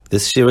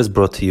This year is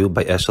brought to you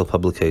by Eshel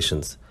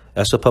Publications.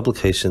 Eshel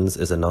Publications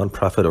is a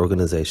non-profit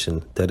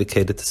organization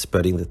dedicated to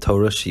spreading the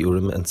Torah,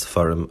 Shiurim, and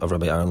Sefarim of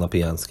Rabbi Aaron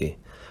Lopiansky.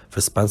 For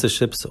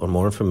sponsorships or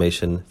more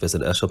information,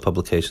 visit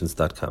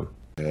eshelpublications.com.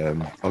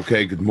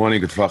 Okay, good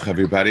morning, good vach,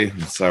 everybody.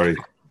 I'm sorry,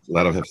 a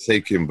lot of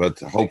hafsekim, but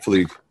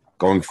hopefully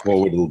going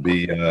forward will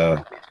be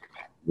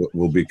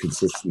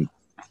consistent.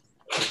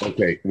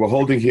 Okay, we're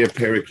holding here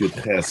Perek Yud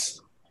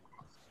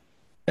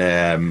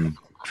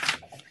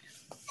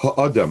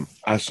Ha'adam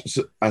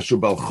asher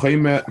bal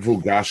choyme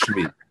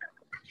v'gashmi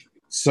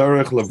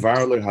tzarech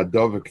levarler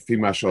hadov k'fi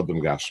ma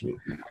she'adam gashmi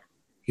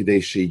k'dei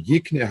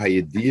sheyikne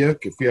hayediyah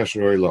k'fi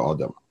asher ro'eh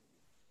la'adam.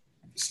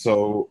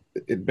 So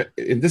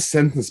in this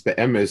sentence,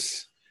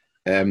 be'emes,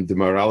 the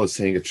Maharal is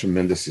saying a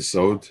tremendous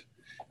yesod.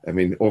 I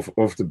mean,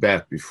 off the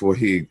bat, before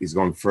he's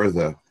going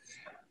further,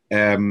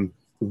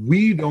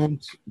 we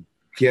don't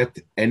get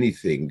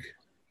anything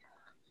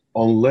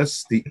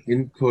unless the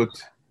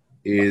input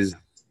is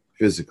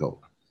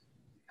physical.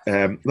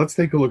 Let's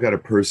take a look at a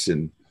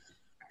person.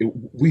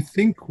 We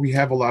think we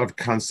have a lot of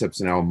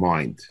concepts in our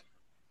mind,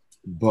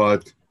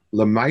 but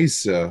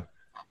Lamaisa,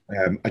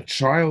 a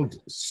child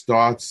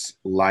starts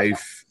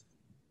life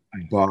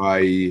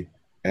by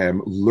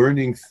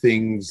learning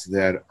things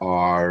that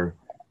are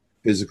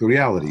physical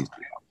realities.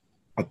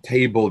 A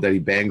table that he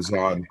bangs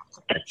on,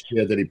 a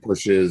chair that he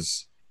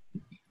pushes,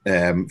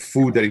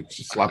 food that he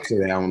slaps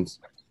around.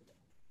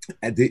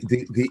 And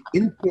the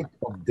input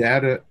of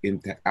data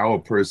into our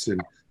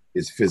person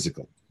is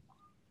physical.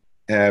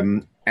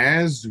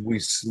 As we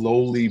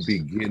slowly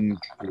begin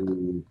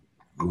to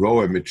grow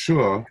and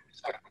mature,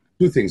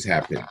 two things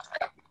happen.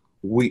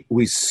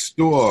 We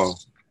store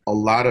a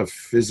lot of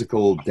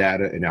physical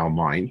data in our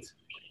mind,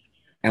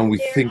 and we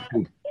think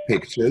with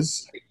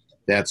pictures.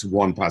 That's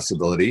one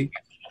possibility.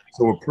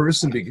 So a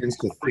person begins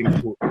to think,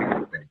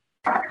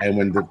 and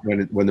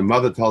when the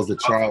mother tells the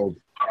child,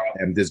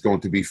 there's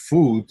going to be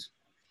food,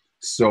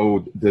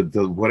 so the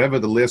whatever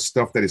the last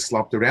stuff that he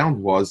slopped around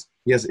was,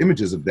 he has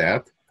images of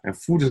that, and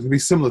food is going to be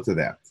similar to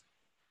that.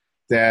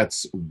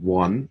 That's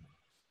one.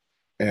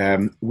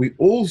 We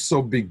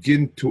also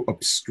begin to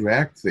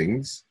abstract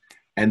things,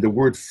 and the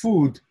word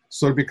food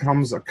sort of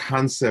becomes a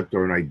concept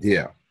or an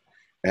idea.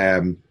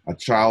 A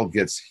child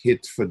gets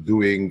hit for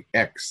doing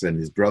X, and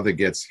his brother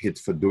gets hit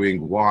for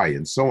doing Y,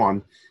 and so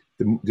on.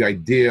 The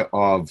idea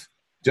of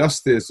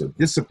justice or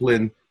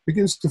discipline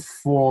begins to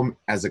form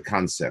as a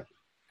concept.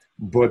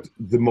 But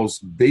the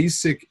most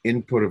basic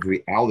input of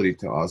reality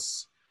to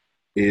us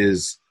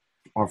is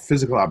our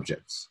physical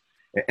objects.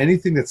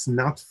 Anything that's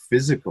not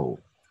physical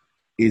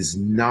is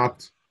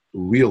not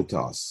real to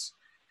us.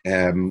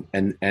 And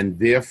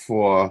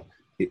therefore,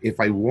 if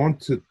I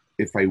want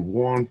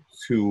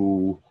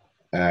to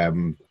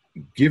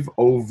give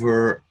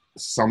over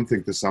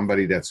something to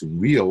somebody that's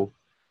real,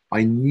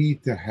 I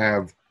need to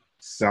have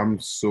some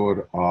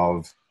sort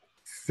of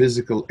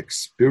physical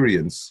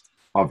experience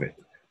of it.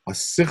 A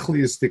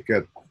sichliistic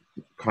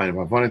kind of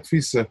Havana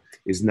Tvisa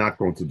is not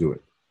going to do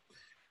it.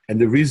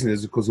 And the reason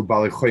is because of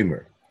Balei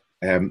Chomer.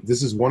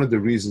 This is one of the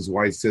reasons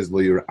why it says,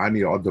 Lo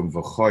Yir'ani Adam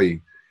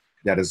V'choy,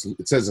 that is,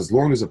 it says as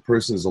long as a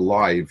person is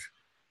alive,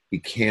 he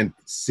can't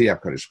see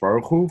HaKadosh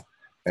Baruch Hu.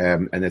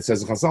 And it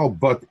says Chazal,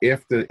 but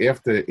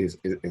after his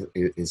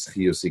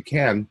chiyus, he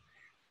can.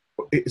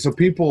 So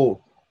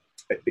people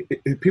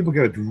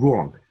get it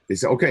wrong. They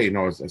say, okay,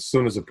 as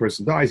soon as a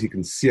person dies, he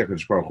can see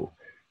HaKadosh Baruch Hu.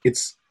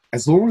 It's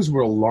as long as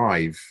we're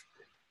alive,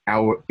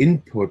 our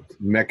input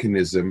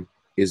mechanism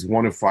is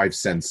one of five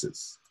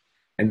senses,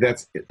 and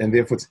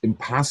therefore it's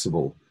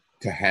impossible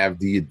to have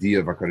the idea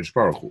of HaKadosh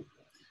Baruch Hu.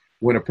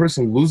 When a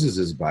person loses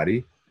his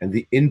body and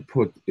the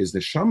input is the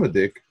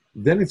shamadik,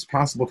 then it's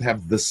possible to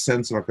have the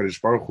sense of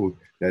HaKadosh Baruch Hu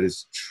that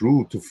is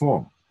true to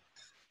form.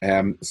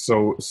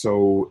 So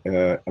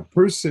a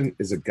person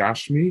is a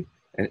Gashmi,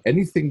 and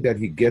anything that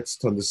he gets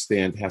to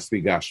understand has to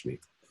be Gashmi.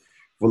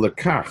 In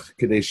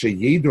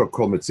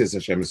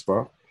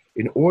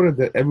order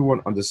that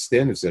everyone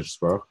understands HaKadosh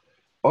Baruch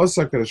Hu,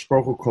 HaKadosh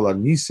Baruch Hu kol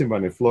hanisim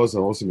v'neflos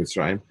ha'osim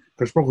Mitzrayim,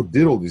 HaKadosh Baruch Hu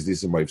did all these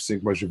nisim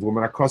v'yifsink v'shavur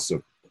min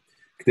ha'kosav,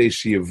 k'dei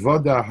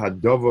she'yevada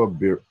hadova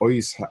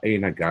b'ois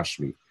ha'ein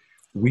ha'gashmi.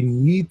 We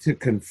need to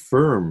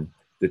confirm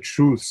the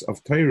truths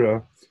of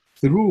Torah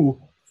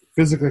through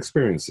physical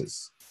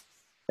experiences.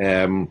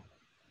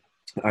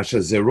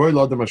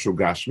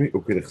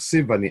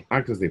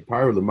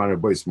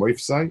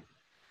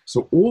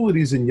 So all of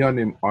these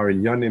inyanim are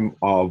inyanim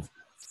of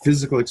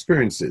physical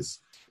experiences.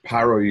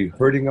 Paro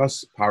hurting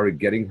us, Paro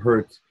getting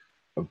hurt,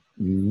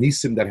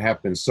 nisim that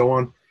happen, so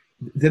on.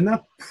 They're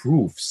not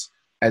proofs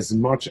as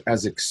much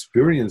as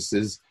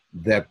experiences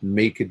that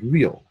make it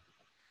real.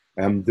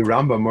 The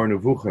Rambam Mar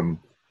Nevuchim,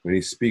 when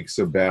he speaks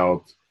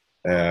about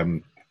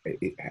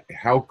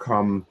how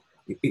come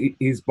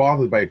he's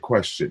bothered by a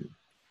question,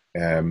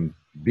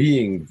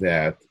 being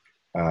that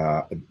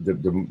the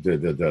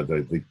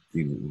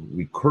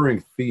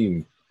recurring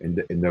theme in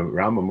the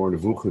Rambam Mar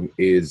Nevuchim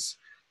is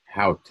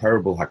how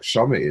terrible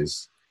Hakshama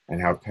is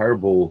and how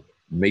terrible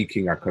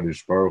making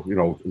HaKadosh Baruch,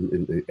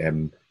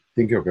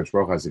 thinking of Kadosh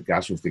Baruch Hu as a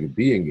Gashmistic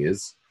being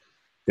is,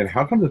 then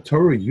how come the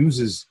Torah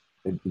uses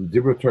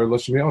Dibra Torah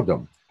Lashon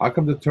Adam? How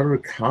come the Torah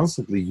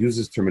constantly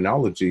uses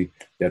terminology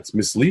that's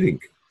misleading?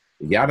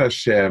 Yad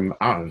Hashem,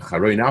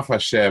 Charoinaf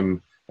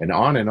Hashem, and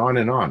on and on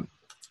and on.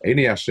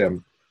 Eini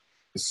Hashem.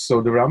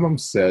 So the Rambam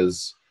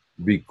says,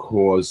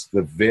 because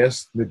the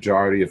vast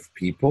majority of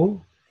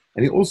people,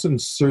 and he also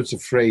inserts a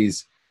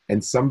phrase,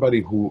 and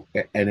somebody who,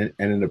 and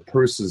in a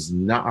person's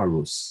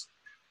na'arus,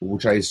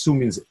 which I assume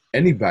means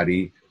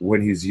anybody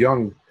when he's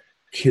young,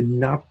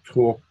 cannot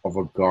talk of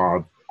a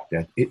God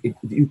that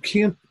you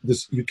can't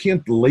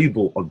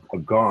label a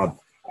God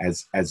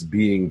as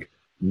being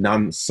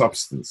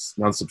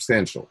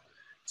non-substantial.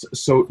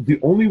 So the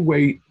only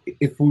way,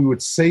 if we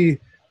would say,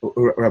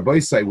 Rabbi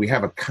say, we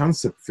have a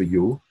concept for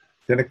you,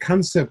 then a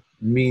concept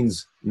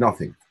means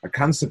nothing. A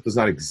concept does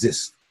not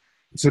exist.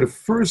 So the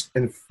first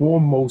and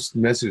foremost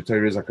message of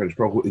Torah is HaKadosh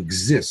Baruch Hu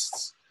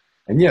exists.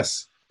 And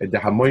yes, the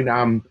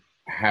Hamoinam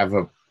have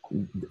a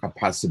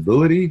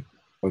possibility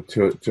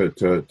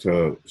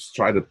to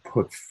try to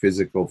put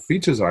physical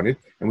features on it,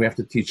 and we have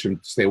to teach him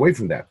to stay away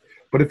from that.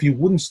 But if you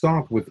wouldn't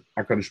start with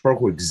HaKadosh Baruch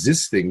Hu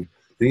existing,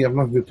 then you have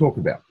nothing to talk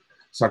about.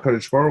 So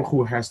HaKadosh Baruch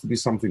Hu has to be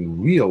something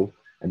real,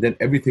 and then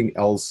everything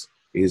else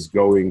is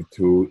going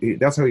to,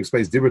 that's how he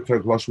explains, Dibra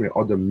Torah Lashon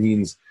Adam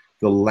means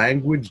the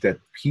language that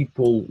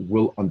people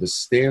will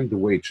understand the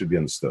way it should be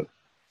understood.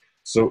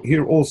 So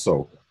here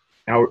also,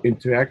 our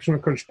interaction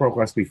with HaKadosh Baruch Hu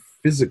has to be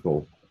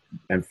physical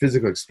and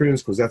physical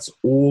experience, because that's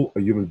all a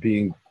human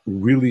being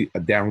really a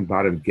down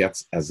bottom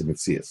gets as a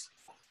Metzias.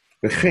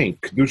 V'chein,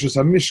 Kedushas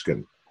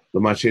HaMishkan,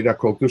 L'man she'eda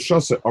kol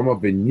Kedushasa, Oma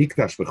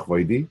v'nikdash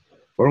b'chvoidi,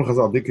 Baruch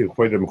Hazal Dikir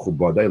Chvoida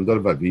Mechubada, Yom Dor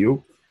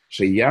Vaviyu,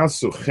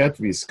 she'yasu chet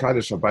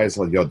v'yiskadesh habayis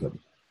al yodam.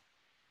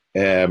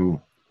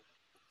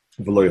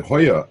 V'lo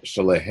yehoya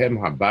shalehem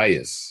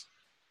habayis,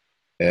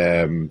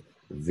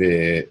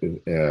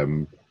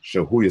 shehu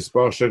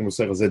yispar shek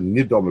Mosech Hazeh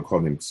nidol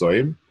mekol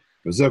nimtsoim,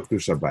 v'zeh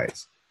Kedush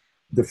habayis.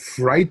 The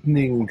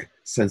frightening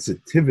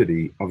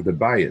sensitivity of the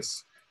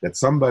bias that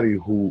somebody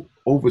who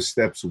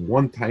oversteps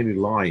one tiny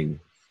line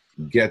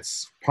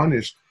gets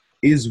punished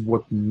is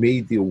what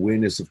made the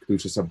awareness of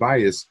Kedushas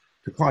HaBayis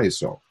to Klal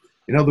Yisrael.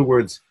 In other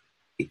words,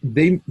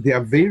 the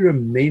Avera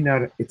may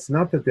not, it's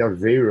not that the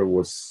Avera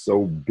was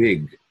so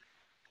big,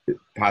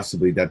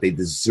 possibly that they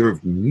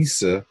deserved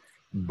Misa,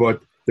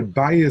 but the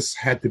bias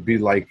had to be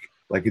like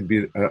it'd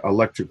be an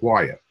electric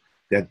wire,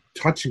 that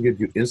touching it,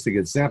 you instantly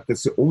get zapped.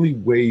 That's the only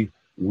way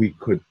we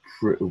could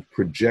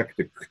project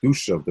the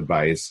kedusha of the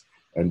bias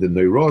and the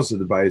neuros of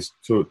the bias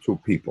to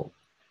people.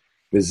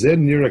 The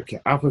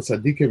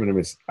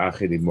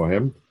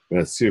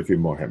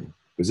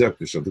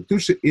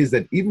kedusha is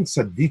that even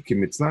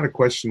tzaddikim, it's not a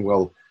question,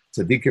 well,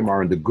 tzaddikim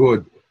are in the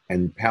good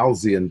and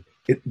palsy, and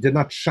they're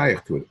not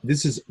shaykh to it.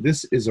 This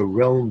is a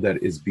realm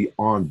that is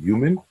beyond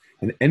human,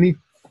 and any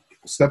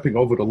stepping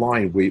over the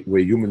line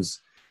where humans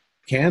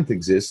can't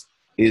exist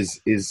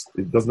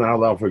it does not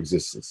allow for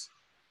existence.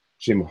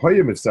 So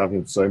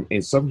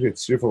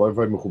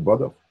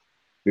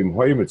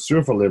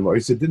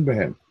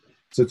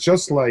it's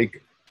just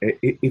like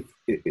if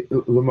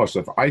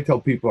I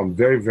tell people I'm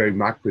very, very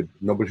makbid,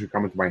 nobody should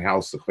come into my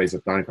house at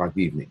 9 o'clock in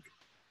the evening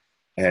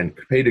and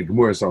pay the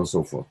gemara, so on and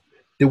so forth.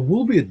 There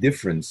will be a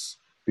difference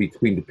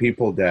between the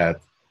people that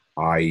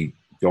I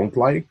don't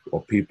like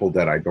or people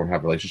that I don't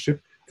have a relationship.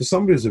 For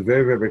somebody who's a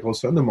very, very, very close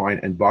friend of mine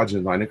and barges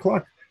at 9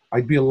 o'clock,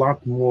 I'd be a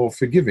lot more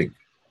forgiving.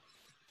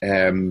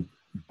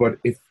 But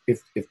if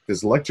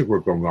there's electric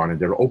work going on and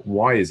there are open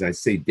wires, and I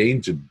say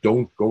danger,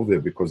 don't go there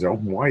because there are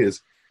open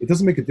wires, it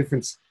doesn't make a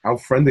difference how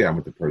friendly I am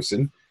with the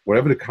person.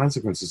 Whatever the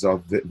consequences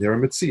are, they're a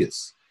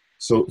metzias.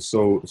 So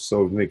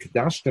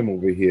Mekdashtem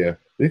over here,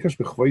 Nikash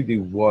B'chvoidi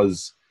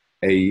was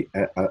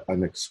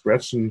an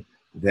expression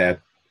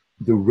that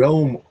the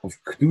realm of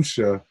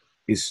Kedusha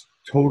is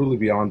totally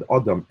beyond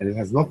Adam, and it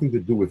has nothing to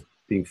do with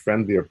being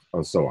friendly or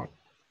so on.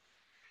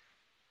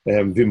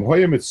 Vim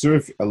hoya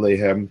mitzurf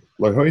aleihem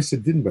lohoy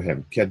sedin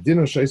behem ki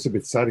adino sheisa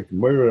bitzadik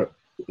moira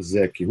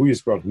ze ki hu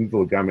yisbrach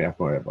nidol game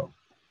afmoeba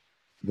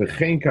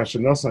v'chein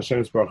kashenos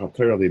Hashem yisbrach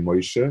haTorah li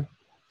Moshe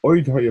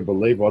oid hoya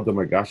belev adam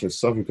agash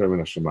sofi Torah min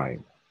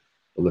hashamayim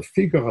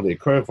ulefikach adei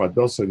korach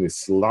vadoso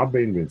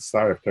nislabein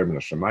v'nitzarech Torah min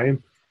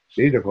hashamayim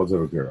sheida kol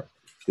zevagura.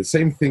 The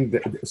same thing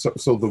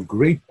so the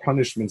great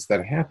punishments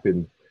that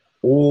happened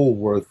all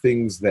were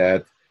things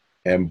that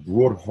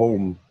brought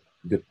home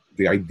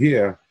the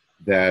idea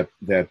that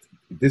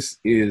this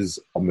is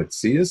a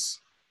metzias,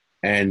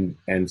 and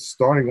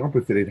starting up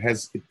with it,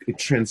 it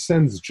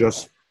transcends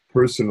just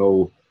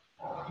personal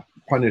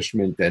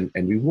punishment and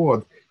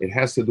reward. It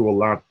has to do a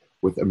lot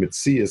with a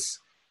metzias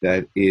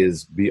that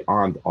is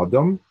beyond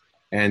Adam,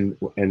 and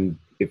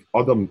if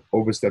Adam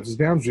oversteps his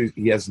boundaries,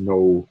 he has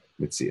no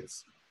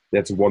metzias.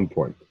 That's one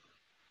point.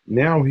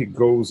 Now he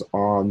goes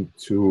on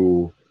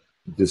to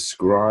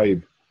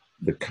describe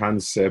the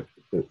concept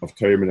of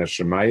Torah min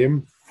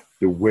hashamayim,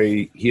 the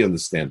way he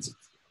understands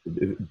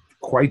it,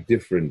 quite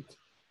different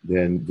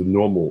than the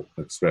normal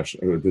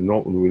expression, or we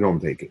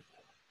normally take it.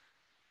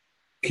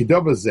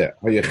 Kidaba zeh,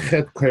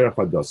 hayechet kairach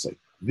hadasei.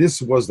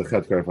 This was the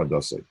chet kairach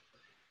hadasei.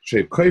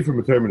 Shei kaifer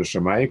meter min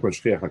hashamayim kol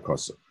shchiach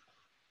hakasa.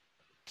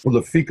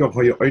 Ulefikav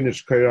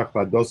hayeinish kairach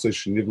hadasei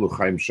shenivlu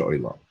chaim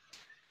she'olam.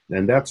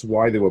 And that's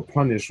why they were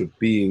punished with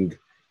being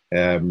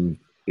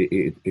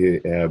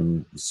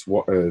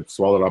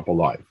swallowed up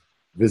alive.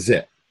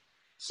 Vizeh.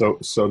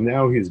 So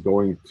now he's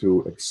going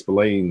to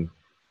explain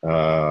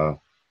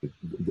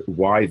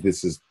why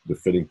this is the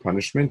fitting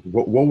punishment.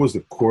 What was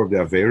the core of the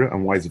Avera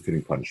and why is it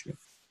fitting punishment?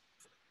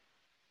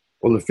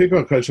 Vizeh.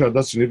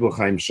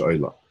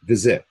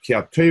 Ki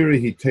ha-Torah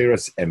hi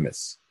teras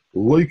emes.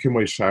 Loi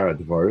k'moi shara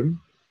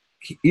dvarim.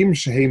 Ki im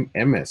shehem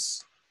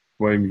emes.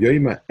 K'moim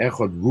yoyma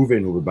echad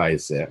ruven hu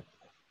bebayis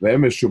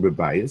ve'emes shu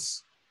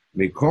bebayis.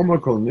 Mikoma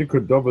kol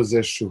nikr dova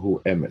zeh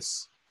shu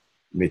emes.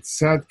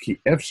 Mitzad ki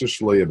efshe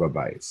shlo yeh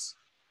bebayis.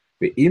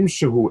 Ve'im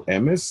shehu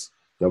emes,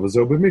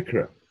 davazo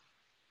b'mikra.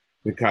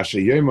 V'kashe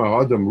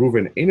yoyma adam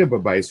ruven ene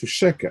bebayis hu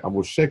sheke,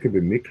 avol sheke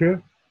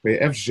b'mikra,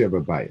 ve'efshe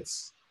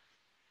bebayis.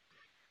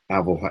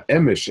 Avol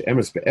ha'emes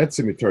she'emes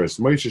be'etzem mitoris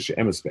Moshe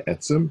she'emes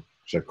be'etzem,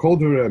 she'kol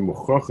dore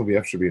muchrocha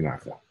ve'efshe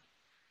b'inacha.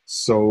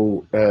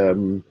 So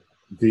the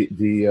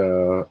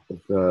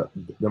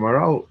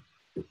Maral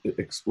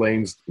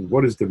explains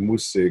what is the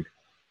musig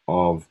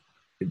of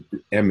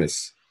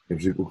emes.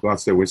 If you go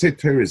there, we say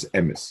Torah is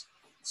emes.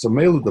 So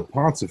mainly the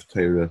parts of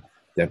Torah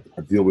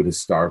that deal with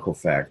historical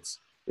facts,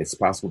 it's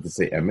possible to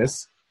say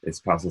emes. It's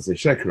possible to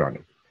say sheker on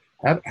it.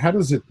 How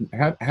does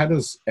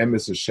emes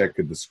and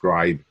sheker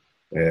describe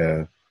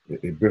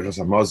Birchas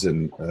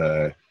Hamazon,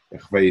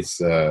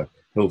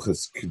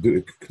 Hilchas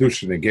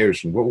Kedushin and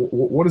Gerushin?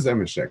 What is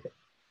emes sheker?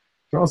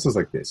 It also says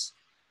like this: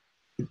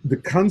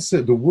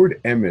 the word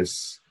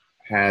emes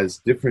has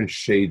different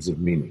shades of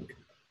meaning.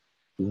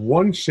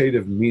 One shade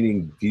of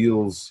meaning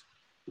deals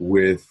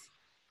with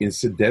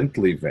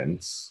incidental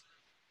events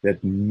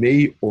that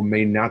may or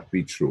may not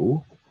be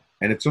true,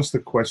 and it's just a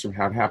question of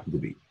how it happened to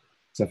be.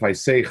 So if I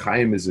say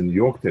Chaim is in New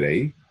York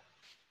today,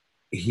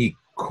 he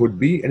could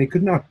be and he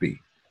could not be.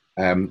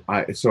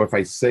 So if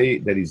I say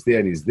that he's there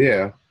and he's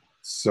there,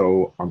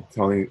 so I'm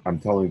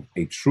telling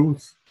a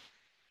truth,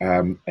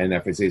 and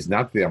if I say he's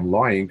not there, I'm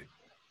lying.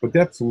 But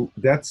that's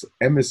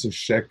emes and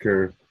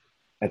sheker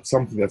at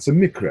something that's a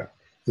mikra.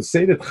 To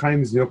say that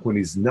Chaim is in New York when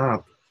he's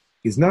not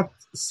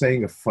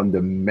saying a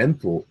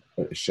fundamental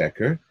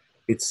sheker.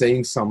 It's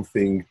saying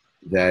something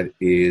that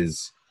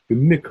is the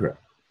mikra.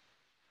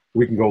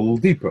 We can go a little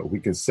deeper. We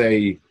can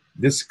say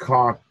this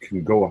car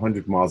can go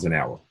 100 miles an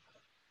hour.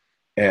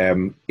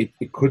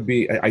 It could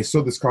be, I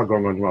saw this car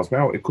going 100 miles per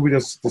hour. It could be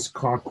just this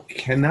car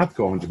cannot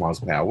go 100 miles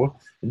per hour,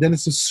 and then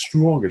it's a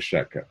stronger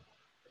sheker.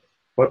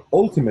 But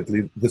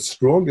ultimately, the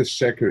strongest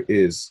sheker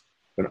is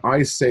when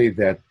I say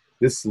that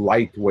this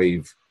light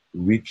wave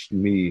reached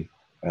me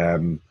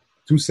 2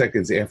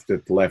 seconds after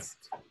it left,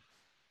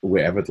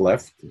 wherever it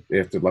left,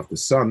 after it left the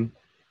sun.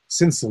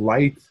 Since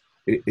light,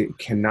 it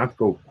cannot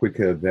go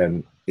quicker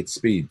than its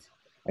speed,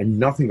 and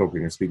nothing go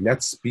quicker than speed. And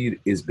that speed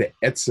is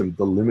be'etzem,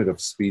 the limit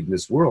of speed in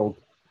this world.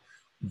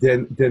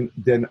 Then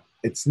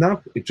it's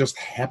not. It just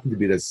happened to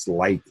be that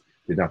light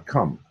did not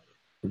come.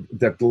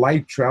 That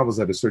light travels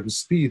at a certain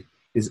speed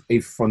is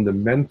a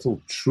fundamental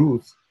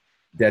truth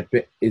that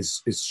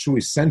is true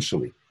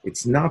essentially.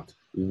 It's not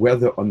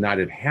whether or not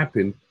it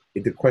happened.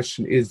 The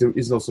question is, there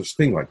is no such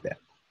thing like that.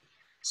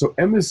 So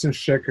emes and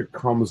sheker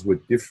comes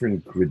with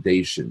different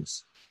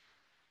gradations.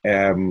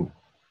 Lamashal,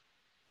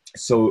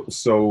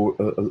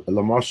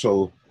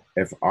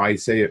 if I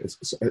say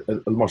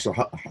Lamashal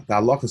the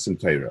halachas in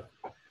Torah,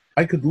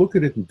 I could look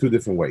at it in two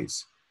different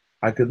ways.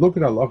 I could look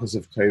at halachas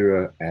of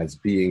Torah as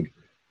being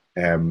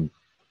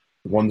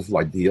wonderful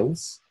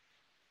ideals.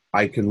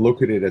 I can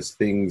look at it as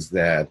things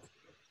that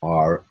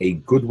are a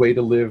good way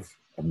to live,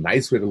 a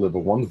nice way to live, a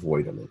wonderful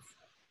way to live.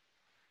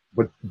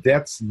 But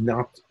that's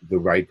not the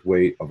right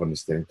way of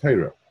understanding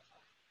Torah.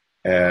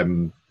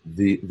 The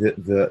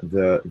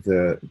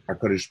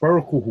HaKadosh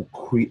Baruch Hu, who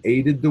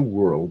created the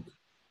world,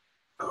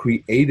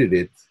 created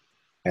it.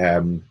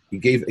 He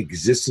gave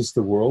existence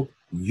to the world.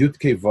 Yud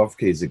Kei Vav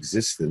Kei is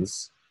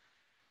existence.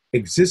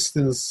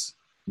 Existence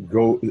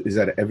is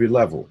at every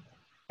level,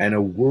 and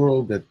a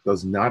world that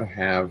does not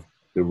have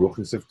the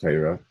ruchnis of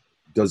Torah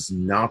does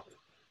not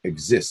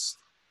exist.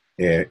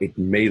 It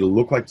may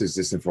look like it's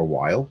existing for a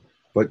while.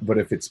 But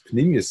if its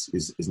pnimius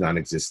is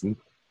non-existent,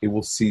 it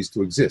will cease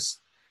to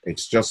exist.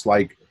 It's just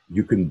like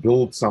you can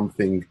build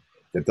something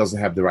that doesn't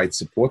have the right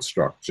support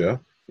structure,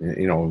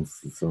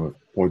 from a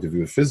point of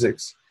view of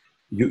physics.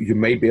 You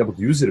may be able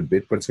to use it a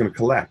bit, but it's going to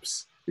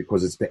collapse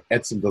because its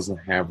be'etzim doesn't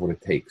have what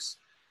it takes.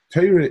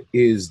 Torah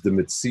is the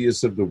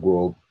metzius of the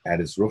world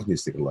at its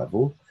ruchnistic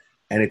level,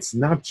 and it's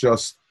not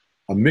just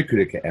a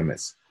mikra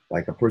emes.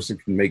 Like a person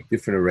can make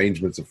different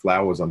arrangements of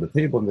flowers on the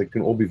table, and they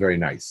can all be very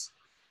nice.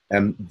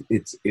 And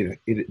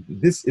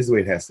this is the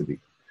way it has to be.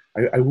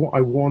 I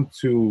want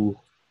to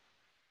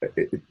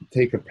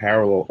take a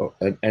parallel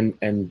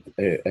and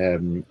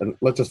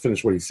let's just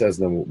finish what he says,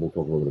 and then we'll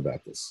talk a little bit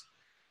about this.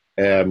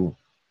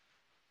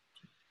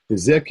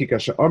 So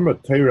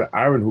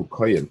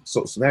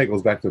now it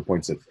goes back to the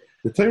point that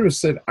the Torah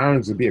said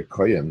Aaron's going to be a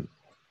kohen.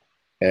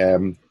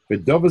 It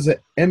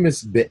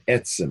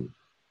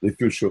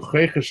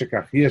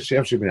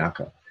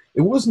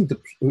wasn't,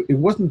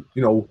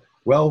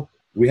 well,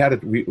 we had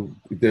it,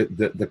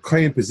 the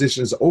kohen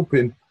position is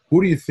open.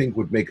 Who do you think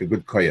would make a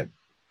good kohen?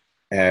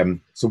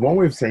 So one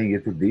way of saying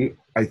it would be,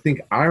 I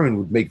think Aaron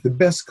would make the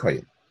best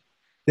kohen.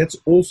 That's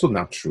also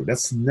not true.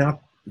 That's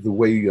not the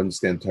way you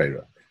understand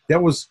Torah.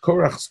 That was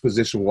Korach's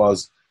position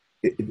was,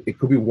 it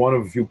could be one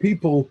of a few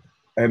people,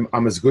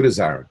 I'm as good as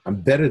Aaron. I'm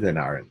better than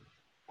Aaron.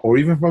 Or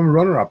even if I'm a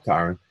runner-up to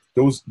Aaron,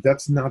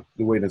 that's not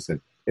the way that's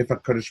it. If a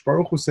Kadosh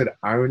Baruch Hu said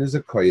Aaron is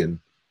a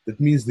kohen, that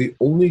means the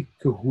only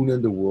kahuna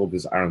in the world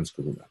is Aaron's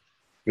kahuna.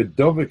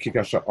 V'dove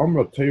kikasha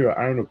omro Torah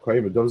Aaron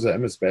kohen v'dove ze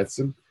emes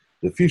betzim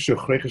lefisha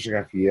chrecha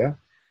shekachiyah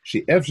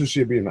she'efshe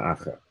she'b'yin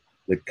acha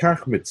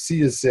lekach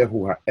metziyah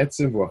zehu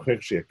ha'etzim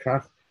v'achech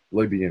she'ekach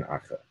lo b'yin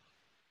acha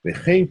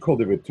v'chein kol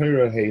de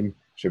v'Torah heim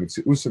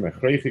she'metziusam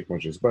echrechik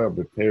moshes bar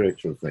b'perek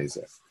shulfnei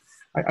zeh.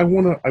 I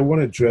want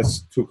to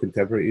address two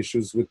contemporary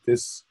issues with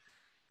this.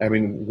 I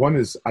mean, one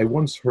is, I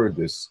once heard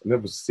this, I've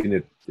never seen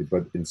it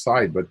but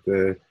inside, but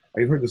I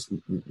heard this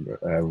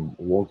a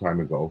long time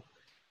ago.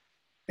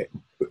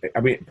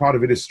 I mean, part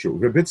of it is true.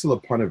 Reb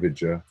Yitzhak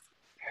Panovich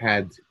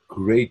had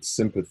great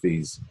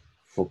sympathies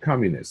for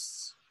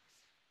communists.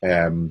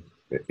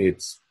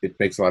 It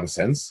makes a lot of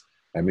sense.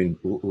 I mean,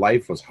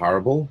 life was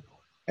horrible.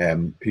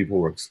 People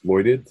were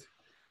exploited.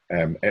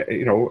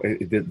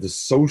 The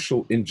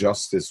social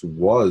injustice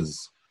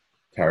was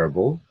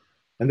terrible,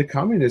 and the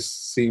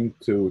communists seemed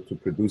to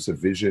produce a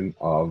vision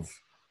of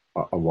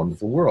a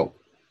wonderful world.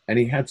 And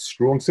he had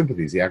strong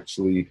sympathies.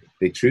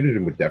 They treated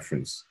him with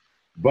deference,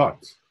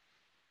 but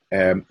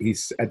he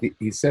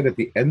said at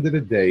the end of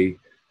the day,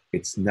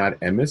 it's not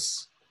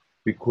emes,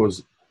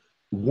 because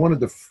one of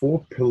the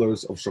four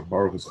pillars of Shulchan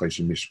Aruch is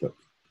Choshen Mishpat,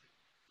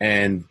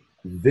 and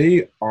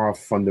they are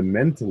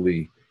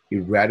fundamentally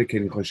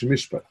eradicating Choshen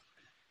Mishpat.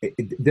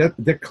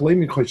 They're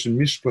claiming Choshen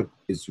Mishpat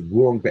is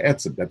wrong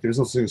be'etzim, that there's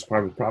no such thing as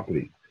private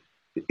property.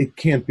 It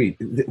can't be.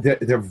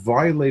 They're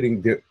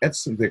violating their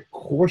etzim, their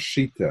core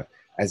shita,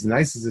 as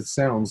nice as it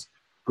sounds,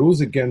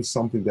 goes against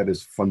something that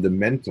is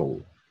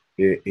fundamental,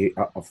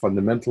 a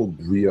fundamental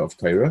bria of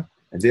Torah,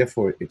 and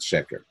therefore it's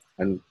sheker.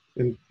 And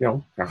we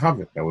know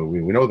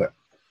that.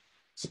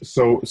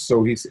 So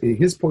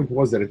his point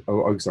was that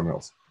something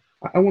else.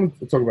 I want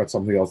to talk about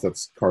something else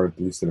that's current,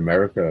 at least in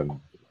America,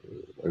 and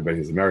everybody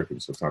is American,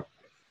 so it's not.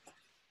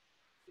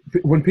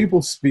 When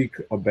people speak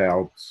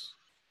about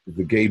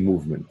the gay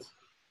movement,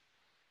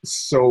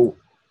 so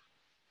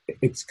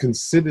it's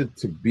considered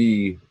to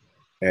be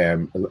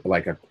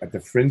like at the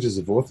fringes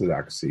of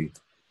orthodoxy.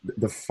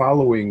 The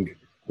following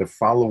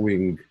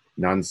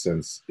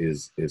nonsense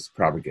is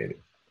propagated.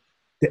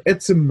 The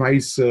etzem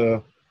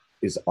maisa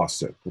is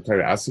aser. The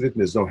Torah aser it,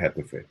 and there's no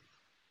heter.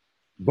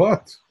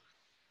 But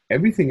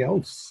everything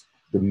else,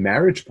 the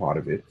marriage part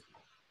of it,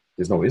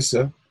 there's no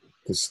issa.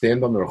 To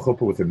stand under a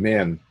chuppah with a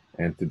man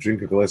and to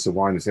drink a glass of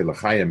wine and say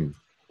l'chaim,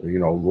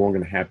 long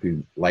and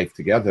happy life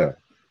together,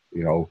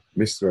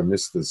 Mr. and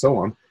Mr. so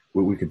on.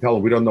 We can tell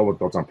him we don't know what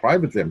goes on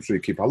privately. I'm sure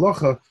you keep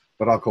halacha,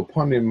 but I'll call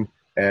upon him.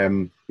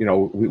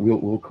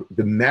 We'll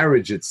the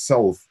marriage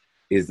itself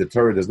is the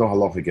Torah. There's no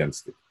halacha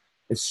against it.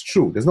 It's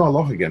true. There's no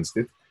halacha against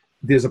it.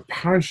 There's a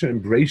parsha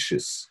in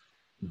Bereishis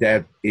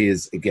that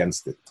is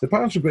against it. The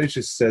parsha in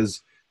Bereishis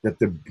says that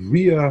the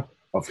bria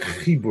of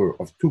chibur,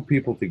 of two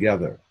people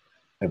together,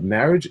 of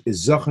marriage,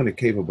 is zachan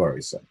nekeva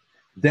barisa.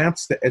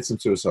 That's the etzem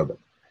tzur adam.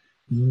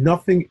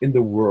 Nothing in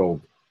the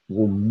world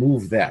will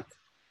move that.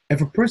 If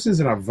a person is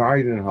an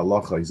avari in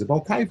halacha, he's a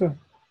bal taiva,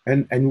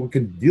 and we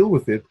can deal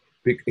with it.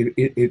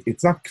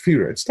 It's not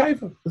kfira, it's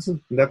taiva.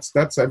 Listen,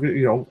 that's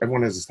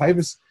everyone has his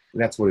taivas,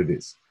 and that's what it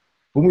is.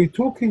 When we're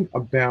talking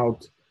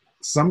about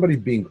somebody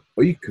being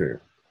oiker,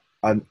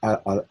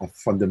 a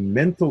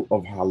fundamental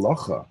of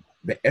halacha,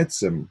 the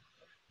etzem,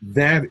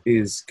 that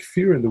is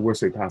kfir in the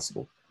worst way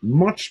possible.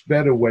 Much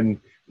better when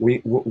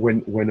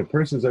a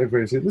person is over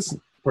and say,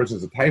 listen, the person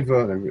is a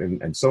taiva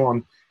and so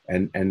on,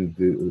 and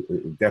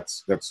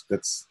that's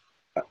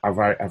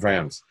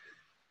avayans.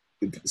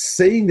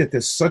 Saying that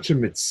there's such a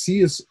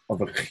metzias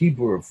of a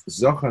chibur of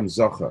zacha and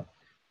zacha,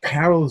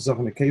 parallel zacha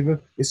and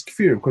keva, is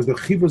kfir, because the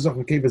chibur zacha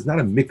and keva is not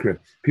a mikra.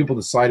 People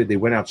decided, they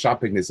went out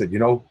shopping, they said,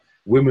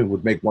 women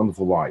would make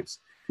wonderful wives.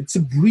 It's a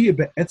bria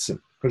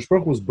be'etzem. Kadosh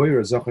Baruch Hu was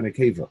boyer zacha and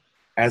keva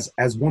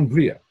as one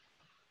bria.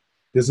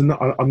 There's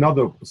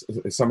another,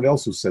 somebody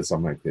else who said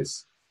something like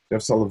this.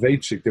 There's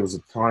Soloveitchik, there was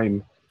a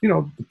time,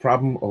 the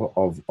problem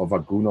of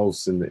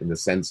agunos in the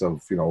sense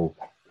of,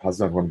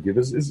 husband want to give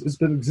has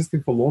been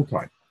existing for a long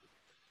time.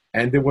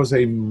 And there was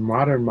a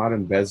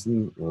modern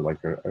Bezdin,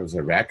 it was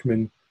a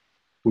Rackman,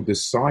 who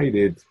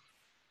decided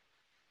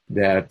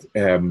that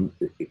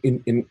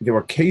there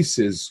were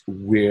cases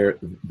where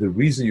the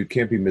reason you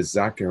can't be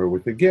mezaker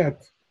with the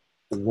get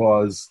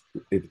was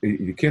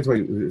you can't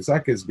be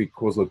mezaker is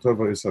because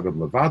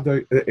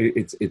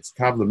it's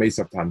tav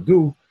l'meisav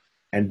tandu,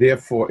 and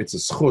therefore it's a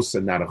schus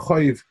and not a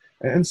chayiv,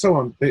 and so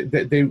on.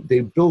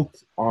 They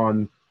built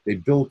on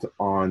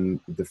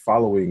the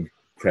following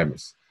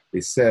premise.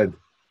 They said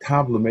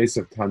Tav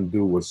L'Mesav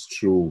Tandu was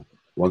true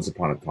once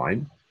upon a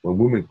time when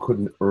women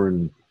couldn't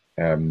earn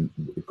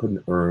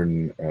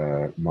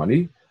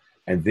money,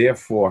 and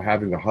therefore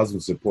having a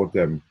husband support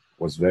them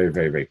was very,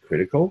 very, very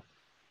critical.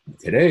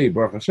 Today,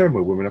 Baruch Hashem,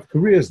 where women have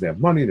careers, they have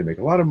money, they make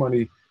a lot of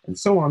money, and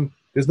so on,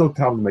 there's no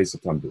Tav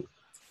L'Mesav Tandu.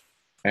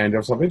 And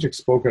Rav Soloveitchik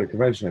spoke at a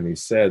convention, and he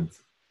said,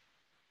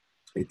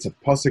 it's a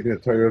pasuk in the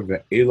Torah,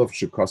 ve'elov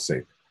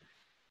shukoseh,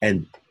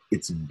 and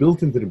it's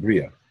built into the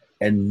Bria,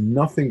 and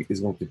nothing is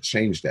going to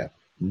change that.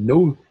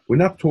 No, we're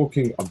not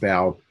talking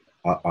about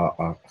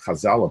a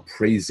Chazal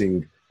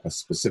praising a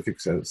specific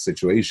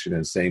situation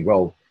and saying,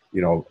 well,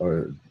 it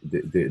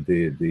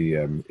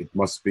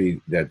must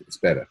be that it's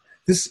better.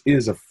 This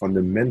is a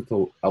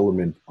fundamental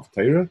element of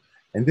Torah,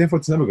 and therefore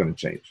it's never going to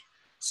change.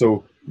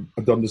 So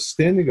the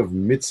understanding of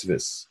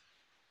mitzvahs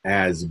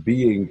as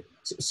being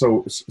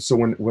so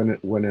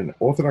when an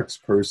Orthodox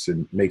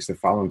person makes the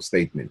following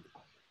statement,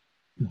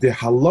 the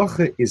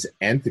halacha is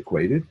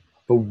antiquated,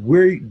 but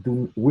we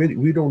do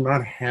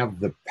not have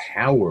the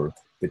power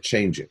to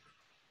change it.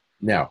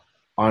 Now,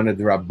 on a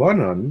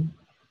Rabbanan,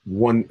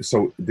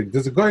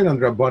 there's a going on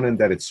Rabbanan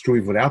that it's true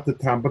even without the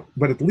time,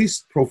 but at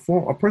least pro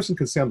forma, a person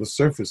could say on the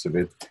surface of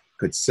it,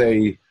 could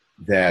say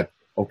that,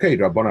 okay,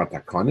 Rabbanan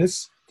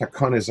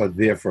takanis are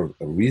there for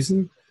a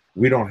reason.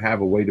 We don't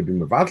have a way to be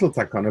mevatel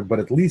takana, but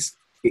at least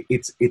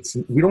it's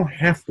we don't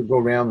have to go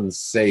around and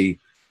say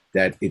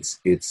that it's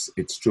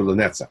true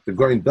l'netzach. The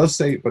Goyen does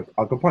say, but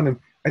Al Kapanim,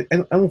 I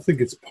don't think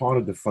it's part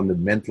of the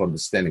fundamental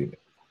understanding of it.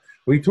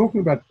 When you're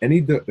talking about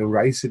any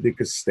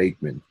Raisidic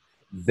statement,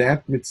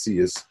 that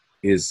mitzias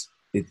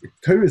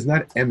Torah is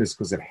not emes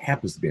because it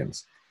happens to be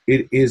emes.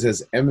 It is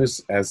as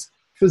emes as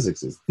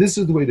physics is. This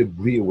is the way the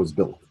Bria was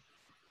built,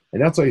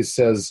 and that's why he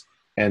says.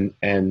 And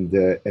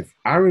if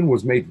Aaron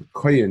was made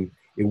kohen,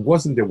 it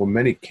wasn't there were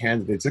many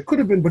candidates. There could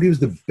have been, but he was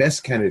the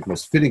best candidate,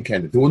 most fitting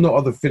candidate. There were no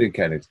other fitting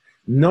candidates.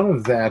 None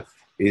of that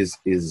is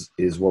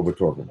what we're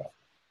talking about.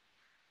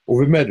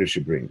 Over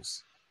Medrash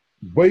brings.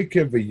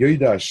 Boike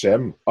v'yoda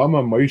Hashem,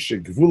 ama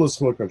Moshe gvulas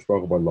chol HaKadosh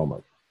Baruch Hu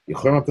b'lomad.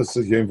 Yichon ata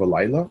says yom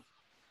v'layla,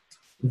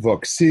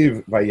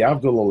 v'aksiv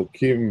v'yavdol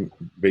alokim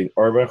bein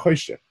or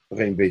v'choshech,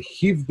 v'chein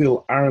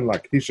v'hivdil Aaron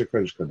lakdisha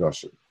kodesh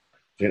kadoshim.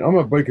 V'chein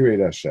ama boike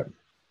v'yoda Hashem.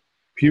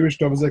 Pirish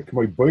davazek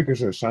k'may boike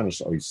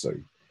sh'ashanish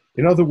oisoi.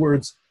 In other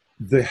words,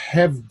 the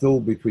hevdil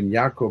between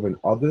Yaakov and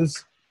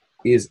others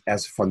is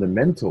as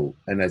fundamental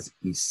and as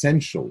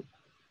essential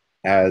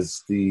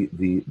as the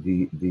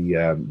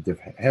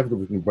hevdil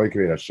between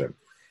Boker and Hashem.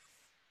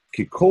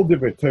 Ki kol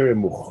divrei Torah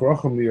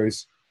muchrachim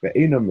liyos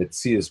ve'ena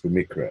metzias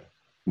b'mikra.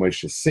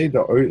 Moshe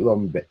seda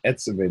oilam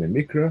be'etzem ve'ena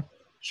mikra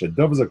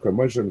shedavza kol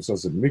Moshe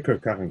mitzvos b'mikra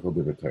kachan kol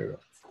divrei Torah.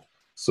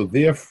 So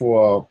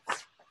therefore,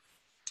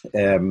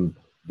 the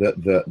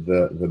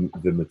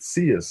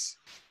metzias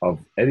of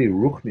any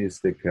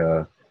ruchnistic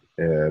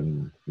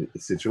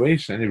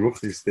situation, any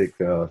ruchnistic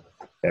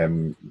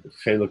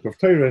chelek of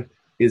Torah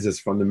is as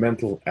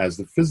fundamental as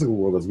the physical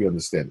world as we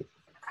understand it.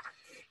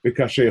 If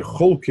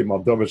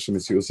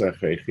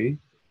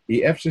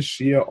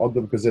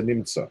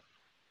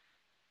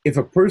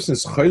a person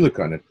is chelek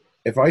on it,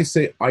 if I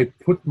say I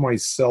put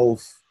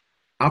myself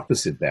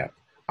opposite that,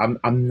 I'm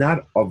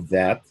not of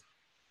that.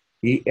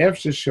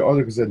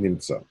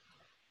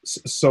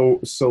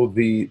 So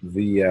the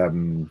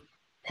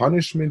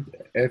punishment,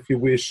 if you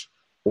wish,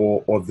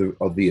 or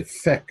the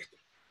effect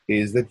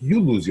is that you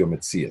lose your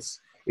metzias.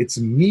 It's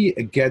me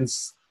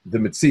against the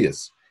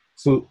metzias.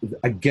 So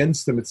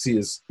against the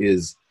metzias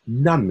is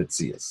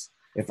non-metzias.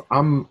 If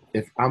I'm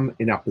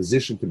in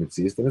opposition to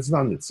metzias, then it's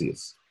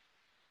non-metzias.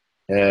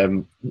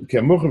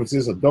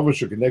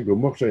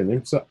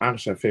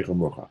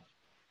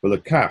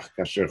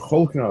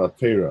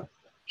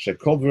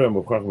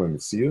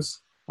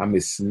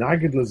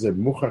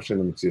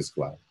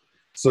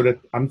 So that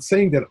I'm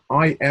saying that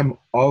I am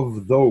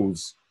of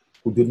those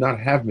who do not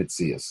have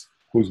mitzias,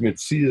 whose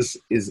mitzias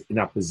is in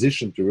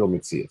opposition to real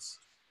mitzias.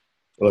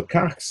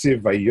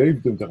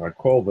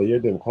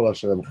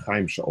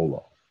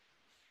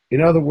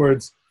 In other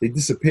words, they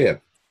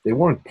disappeared. They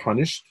weren't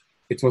punished.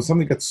 It was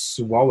something that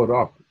swallowed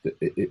up.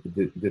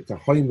 The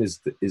Tahoim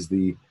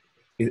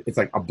it's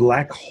like a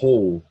black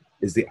hole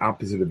is the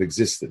opposite of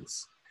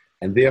existence.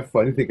 And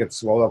therefore, anything that gets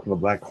swallowed up in a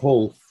black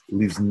hole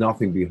leaves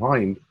nothing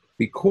behind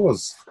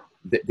because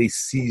they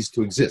cease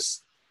to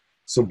exist.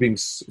 So being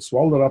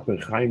swallowed up in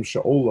Chaim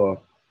Sha'ola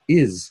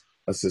is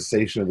a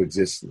cessation of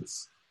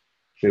existence.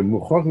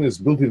 Shemuchachn is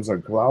built in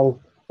Zanklal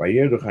by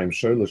Yerdu Chaim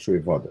Sha'ola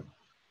Shuevadim.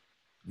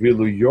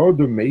 Vilu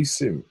Yordu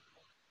Meisim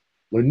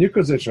Lo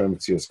Nikozet Shem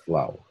Tzias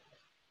Klal.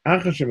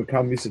 Achas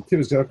Shemekam Misa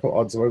Tiv Zerkal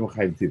Ad Zavoim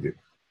Chaim Tivim.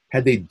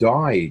 Had they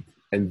died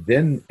and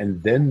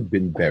then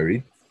been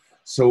buried,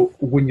 so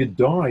when you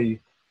die,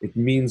 it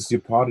means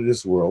you're part of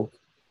this world,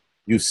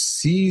 you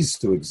cease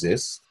to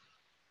exist,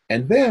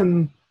 and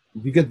then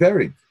you get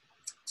buried.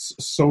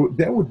 So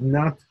that would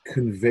not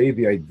convey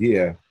the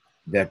idea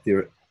that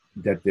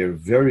their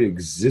very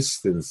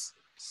existence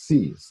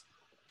ceased.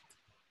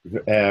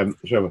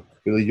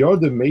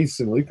 Yod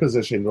Mason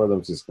Likazeshin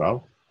Rolam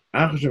Siskal,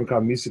 Achim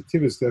Kamisa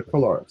Tivis der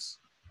Colors,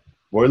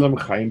 Boilam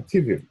Chaim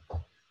Tivim,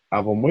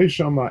 Avo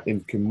Moishama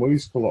in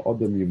Kimois Kola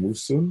Odom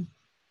Yimusun,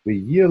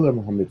 the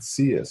Yelam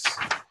Hametzias,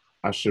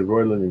 Asher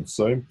Roilan in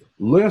Soim,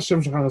 Lo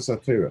Hashem Shachan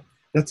Satira.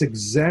 That's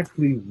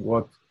exactly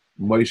what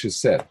Moshe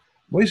said.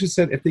 Moshe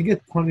said if they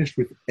get punished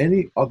with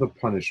any other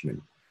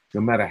punishment,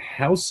 no matter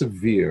how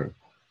severe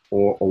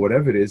or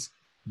whatever it is,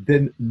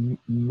 then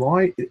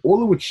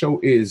all it would show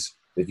is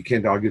that you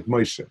can't argue with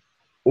Moshe.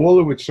 All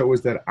it would show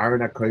is that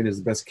Aaron HaKohen is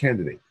the best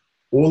candidate.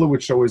 All it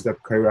would show is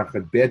that Korach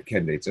had bad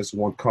candidates, that's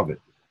one covered.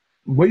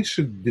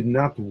 Moshe did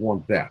not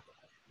want that.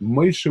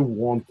 Moshe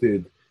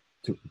wanted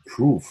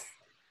proof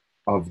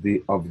of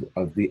the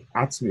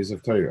atzmius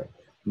of Torah.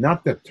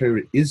 Not that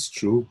Torah is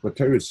true, but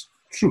Torah is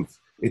truth.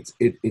 It's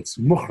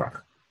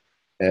muchrach.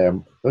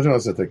 And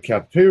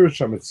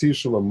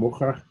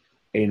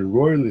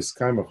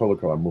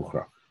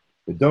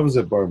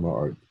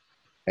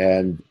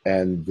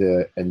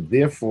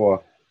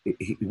therefore,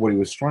 what he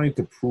was trying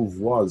to prove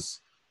was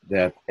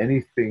that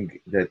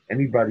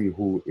anybody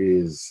who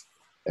is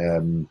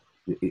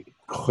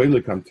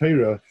cholik on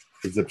Torah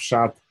is a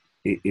pshat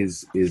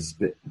is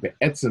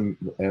be'etzem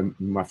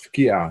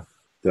mafkia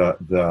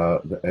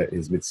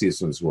is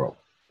mitzias in this world.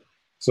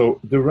 So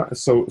the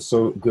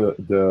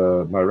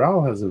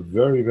Maral has a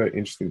very, very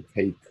interesting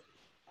take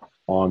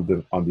on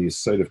the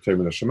side of Torah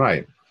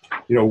Shemayim.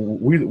 You know,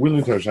 we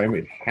learn Torah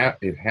Shemayim.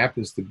 It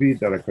happens to be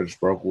that HaKadosh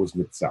Baruch Hu was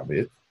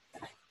mitzavit,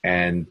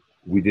 and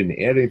we didn't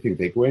add anything,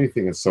 take away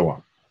anything, and so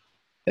on.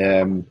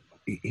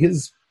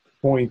 His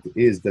point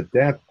is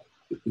that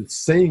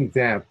saying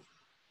that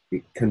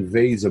it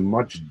conveys a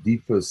much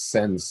deeper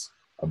sense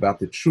about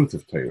the truth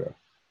of Torah.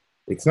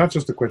 It's not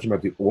just a question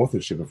about the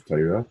authorship of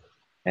Torah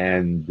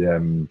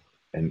and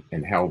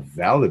how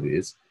valid it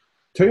is.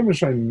 Torah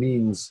Shemayim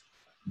means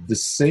the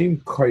same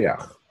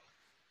koyach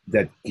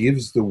that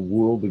gives the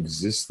world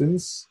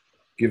existence,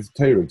 gives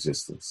Torah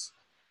existence,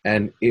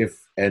 and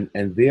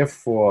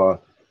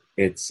therefore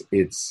it's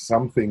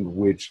something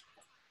which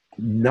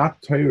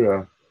not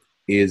Torah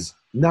is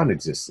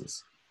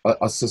non-existence.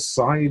 A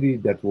society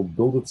that will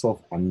build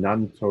itself on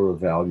non-Torah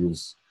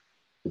values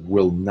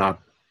will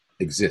not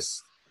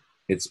exist.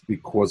 It's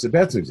because it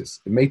doesn't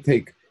exist. It may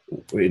take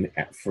it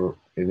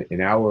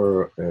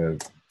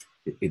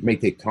may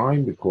take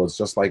time, because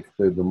just like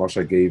the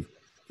Moshe gave,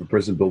 if a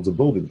person builds a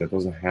building that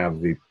doesn't have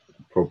the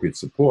appropriate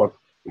support,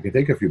 it can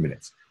take a few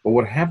minutes. But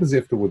what happens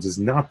afterwards is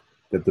not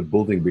that the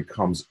building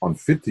becomes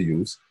unfit to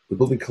use. The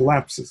building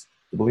collapses.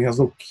 The building has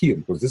no key,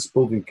 because this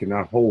building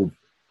cannot hold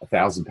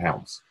 1,000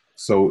 pounds.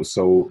 So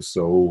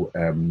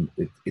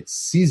it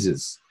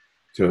ceases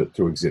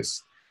to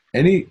exist.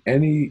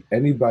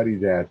 Anybody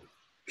that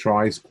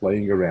tries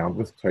playing around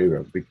with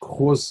Torah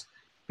because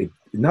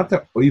not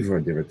that over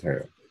in their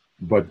Torah,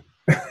 but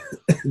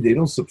they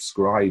don't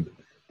subscribe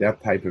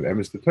that type of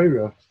emes to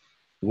Torah,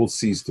 will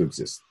cease to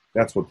exist.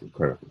 That's what the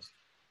Torah is.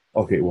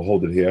 Okay, we'll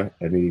hold it here.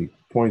 Any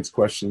points,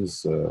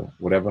 questions,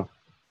 whatever?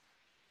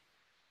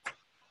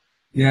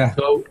 Yeah.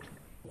 So,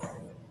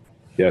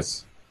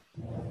 yes.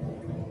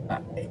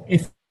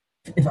 If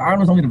Aaron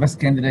was only the best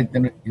candidate,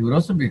 then he would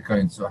also be a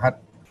Kohen. So how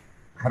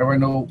do I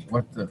know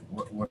what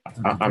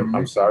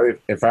I'm sorry.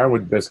 If Aaron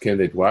was the best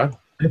candidate, what?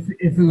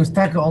 If he was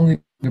Taka only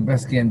the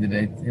best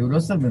candidate, he would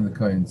also have been the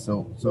Kohen.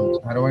 So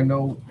how do I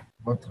know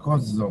what the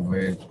causes of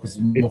it?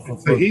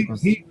 So he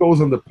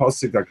goes on the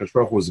pasuk that Kadosh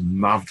Baruch Hu was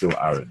mavdil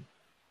Aaron,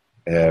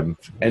 and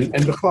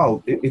the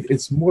Chalal,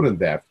 it's more than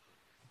that.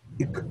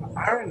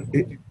 Aaron,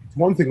 it's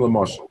one thing,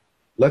 Lamashal.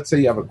 Let's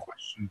say you have a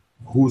question: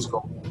 who's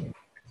going to be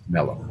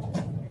Melech?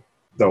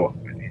 So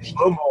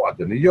Shlomo,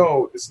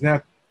 Adoniyo, this and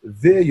that.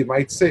 There you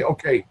might say,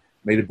 okay,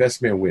 may the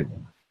best man win.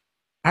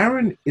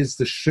 Aaron is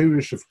the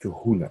shirish of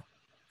Kahuna.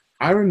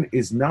 Aaron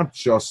is not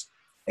just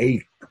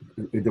there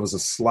was a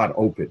slot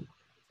open.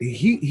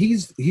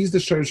 He's the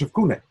shirish of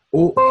Kahuna.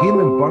 All him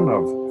and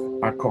Banav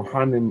are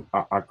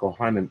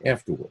Kohanim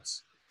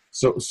afterwards.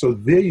 So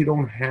there you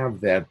don't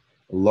have that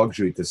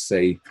luxury to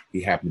say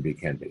he happened to be a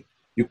candidate.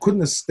 You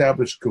couldn't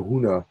establish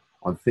Kahuna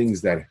on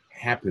things that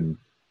happen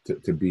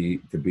to be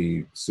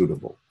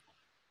suitable.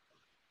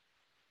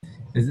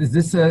 Is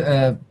this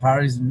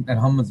Paris and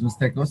Haman's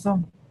mistake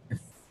also?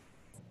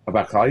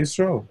 About Klal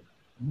Yisrael?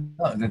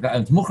 No,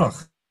 it's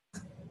Muchach.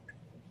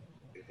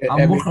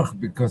 I'm Muchach,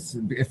 because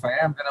if I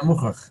am, then I'm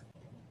Muchach.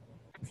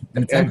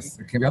 Then it's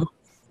it can be other.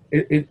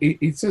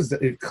 It says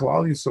that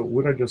Klal Yisrael,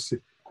 what did I just say?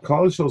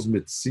 Klal Yisrael's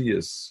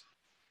Metzias.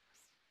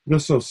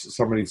 Just so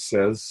somebody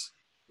says,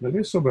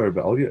 maybe so very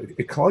well.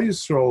 Klal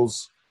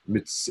Yisrael's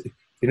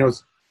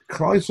Klal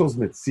Yisrael's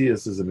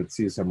Metzias is a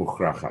Metzias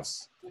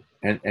HaMuchrachas.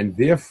 And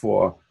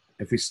therefore,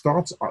 if he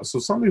starts, so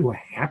somebody who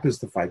happens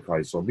to fight Klal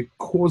Yisrael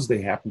because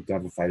they happen to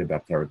have a fight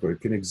about territory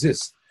can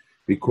exist,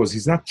 because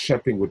he's not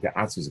chepping with the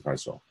Atzmis of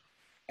Klal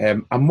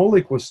Yisrael.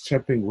 Amalek was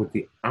chepping with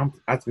the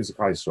Atzmis of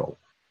Klal Yisrael,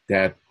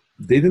 that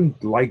they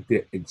didn't like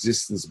their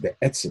existence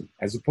be'etzim,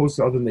 as opposed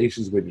to other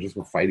nations where they just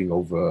were fighting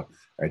over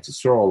Eretz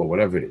Yisrael or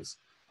whatever it is.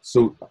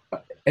 So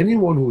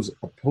anyone who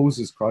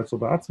opposes Klal Yisrael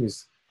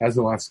ba'atzmis has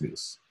no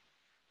atzmis.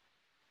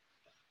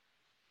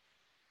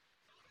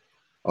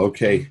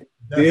 Okay.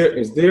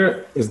 Is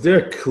there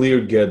a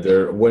clear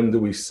gather? When do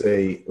we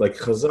say, like,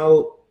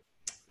 Chazal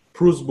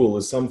Prusbul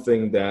is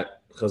something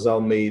that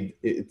Chazal made?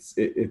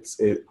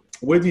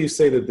 Where do you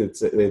say that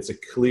it's a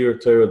clear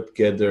Torah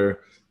gather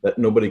that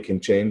nobody can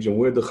change, and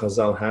where do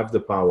Chazal have the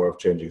power of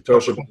changing?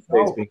 Torah should be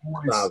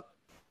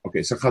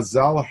okay, so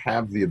Chazal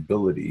have the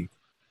ability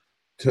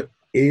to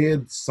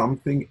add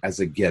something as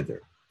a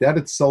gether. That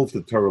itself,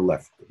 the Torah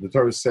left. The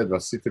Torah said,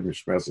 "Vasitim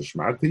mishmeres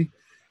shmarti."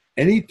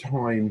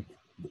 Anytime,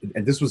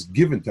 and this was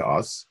given to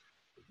us,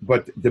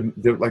 but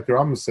like the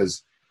Rambam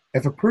says,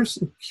 if a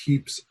person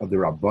keeps the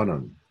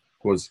Rabbanan,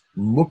 because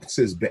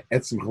muktzah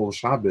be'etzim chol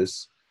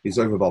Shabbos is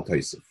over Bal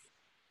Tosef.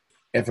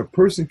 If a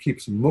person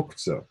keeps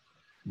muktzah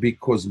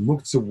because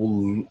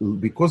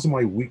of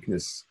my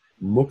weakness,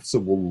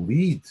 muktzah will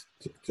lead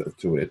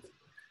to it,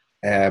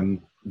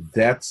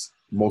 that's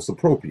most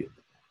appropriate.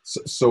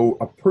 So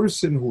a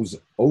person who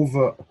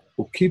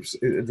keeps,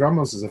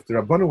 Rambam says, if the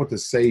Rabbanan were to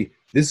say,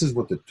 this is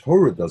what the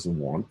Torah doesn't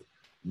want,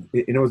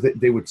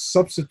 they would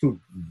substitute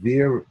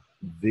their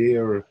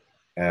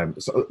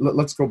so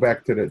let's go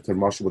back to the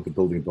Marshall with the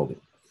building.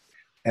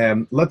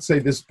 Let's say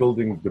this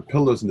building, the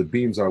pillars and the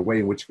beams are a way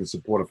in which it can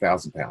support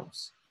 1,000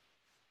 pounds.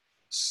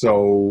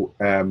 So,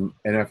 and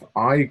if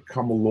I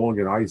come along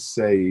and I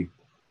say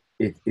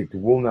it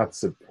will not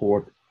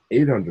support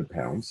 800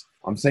 pounds,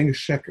 I'm saying a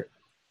sheker,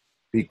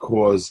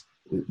 because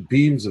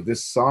beams of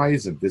this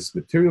size of this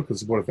material can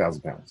support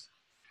 1,000 pounds.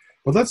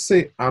 But let's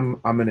say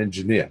I'm an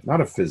engineer,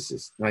 not a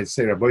physicist, and I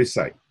say, Rabbi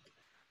Say,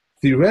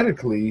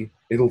 theoretically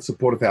it'll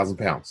support 1,000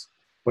 pounds.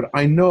 But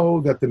I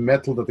know that the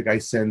metal that the guy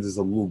sends is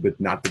a little bit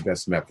not the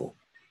best metal.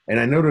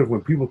 And I know that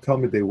when people tell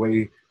me they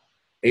weigh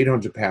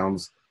 800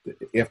 pounds,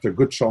 after a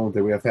good shalom,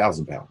 they weigh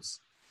 1,000 pounds.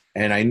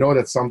 And I know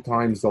that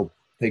sometimes they'll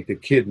take the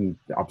kid and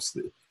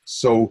upstairs.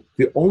 So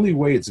the only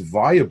way it's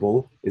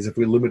viable is if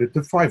we limit it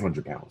to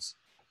 500 pounds.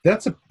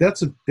 That's an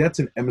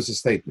emesis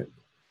statement.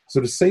 So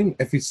the same,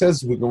 if he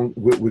says we're going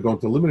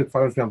to limit it to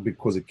 500 pounds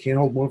because it can't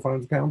hold more than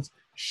 500 pounds,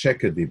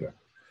 sheker diber.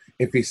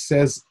 If he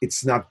says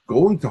it's not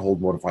going to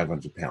hold more than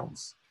 500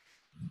 pounds,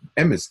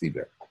 emes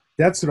diber.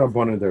 That's the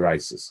Rabbanan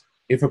Deraisis.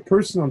 If a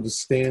person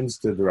understands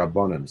the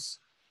Rabbanans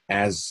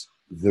as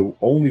the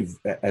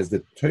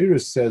Torah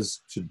says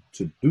to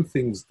do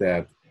things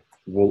that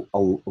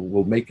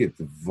will make it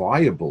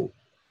viable,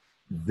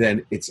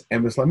 then it's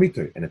emes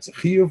lamitoy, and it's a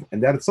chiyuv,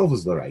 and that itself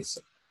is the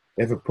Raisa.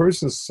 If a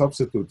person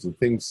substitutes and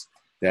thinks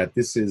that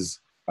this is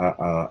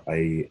that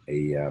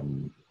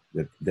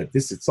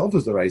this itself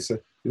is the Raisa,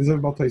 it is a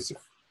Bal Tosef.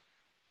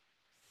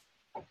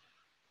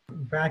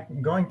 Back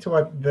going to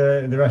what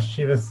the Rosh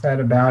Yeshiva said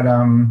about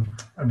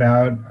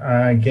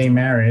gay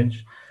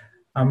marriage,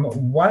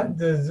 what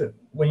does,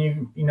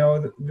 when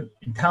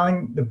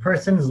telling the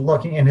person is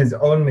looking in his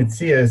own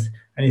mitzias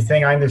and he's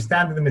saying, I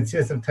understand that the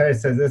mitzias of Torah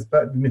says this,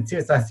 but the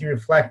mitzias I see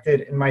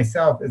reflected in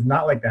myself is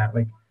not like that.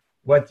 Like,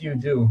 what do you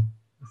do?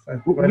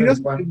 Nobody knows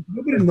what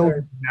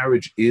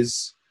marriage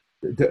is.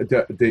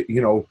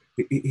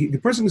 The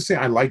person who say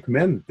I like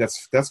men,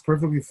 that's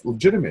perfectly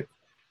legitimate,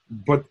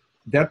 but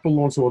that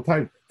belongs to all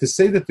time. To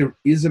say that there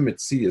is a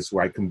mitzias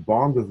where I can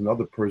bond with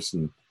another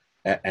person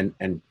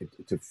and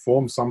to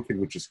form something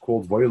which is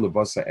called voya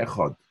levasa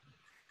echad,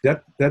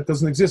 that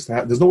doesn't exist.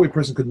 There's no way a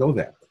person could know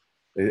that.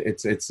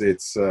 It's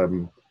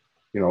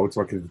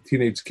like a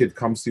teenage kid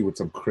comes to you with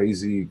some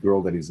crazy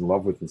girl that he's in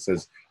love with and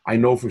says, I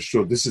know for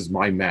sure this is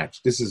my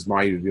match. This is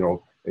my, and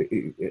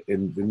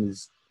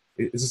it's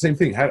the same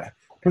thing. A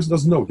person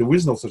doesn't know. There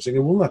is no such thing.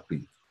 It will not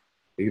be.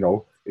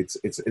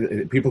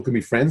 People can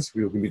be friends.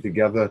 People can be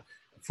together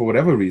for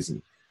whatever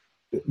reason.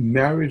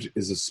 Marriage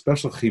is a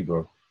special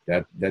chibur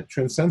that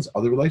transcends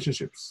other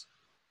relationships.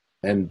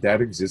 And that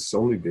exists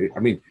only.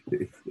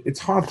 It's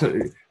hard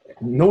to,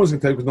 no one's going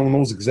to tell you because no one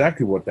knows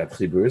exactly what that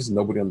chibur is.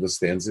 Nobody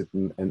understands it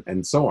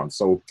and so on.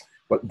 So,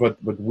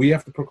 but we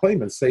have to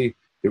proclaim and say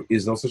there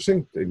is no such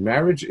thing.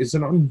 Marriage is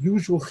an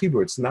unusual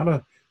chibur. It's not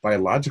a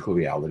biological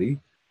reality.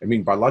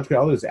 Biological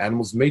reality is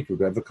animals mate with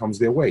whoever comes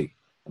their way.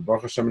 And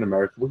Baruch Hashem, in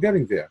America, we're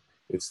getting there.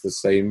 It's the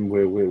same.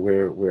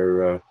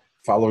 We're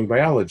following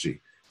biology.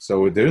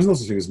 So there is no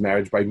such thing as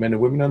marriage by men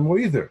and women anymore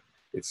either.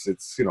 It's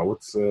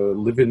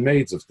live-in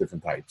maids of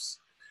different types,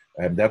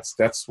 and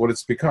that's what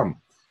it's become.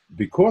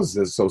 Because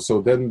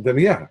then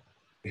yeah,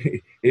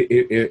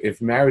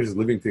 if marriage is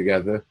living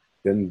together,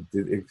 then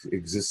it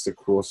exists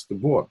across the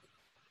board.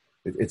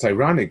 It's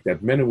ironic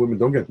that men and women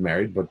don't get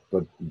married, but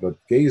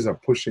gays are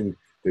pushing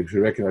they should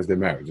recognize their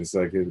marriage. It's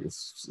like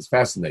it's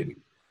fascinating.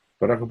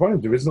 But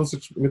there is no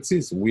such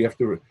mitzias. We have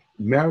to.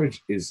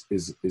 Marriage is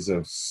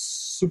a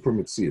super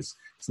mitzias.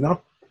 It's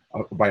not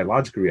a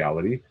biological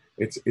reality.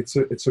 It's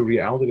a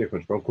reality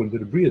according to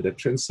the Bria that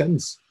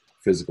transcends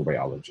physical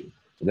biology.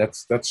 And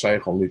that's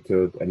shaykh only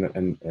to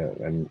and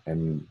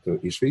to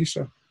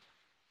Ishvisha.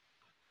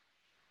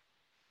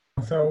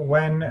 So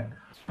when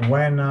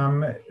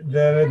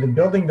the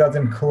building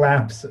doesn't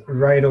collapse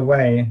right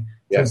away,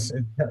 Yes.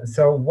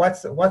 So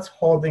what's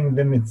holding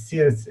the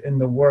mitzias in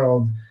the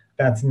world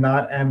that's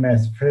not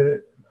emes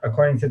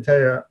according to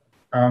Torah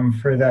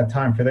for that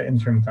time, for the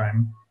interim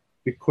time?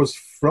 Because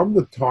from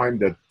the time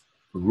that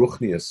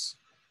Ruchnius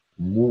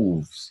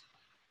moves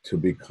to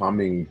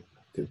becoming,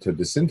 to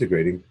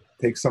disintegrating,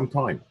 takes some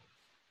time.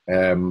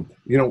 When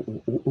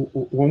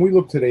we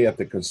look today at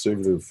the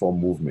conservative reform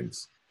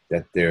movements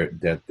that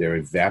they're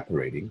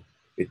evaporating,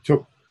 it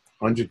took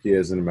 100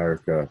 years in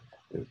America,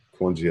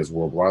 200 years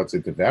worldwide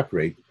to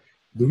evaporate.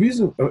 The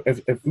reason,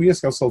 if we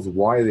ask ourselves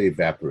why are they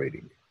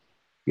evaporating,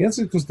 the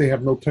answer is because they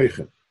have no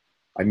teichen.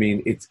 I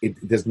mean,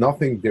 there's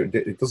nothing there.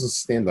 It doesn't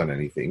stand on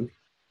anything.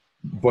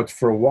 But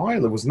for a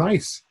while, it was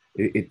nice.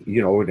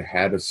 It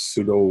had a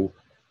pseudo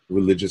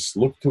religious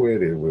look to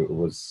it. It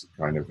was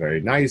kind of very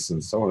nice,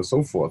 and so on and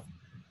so forth.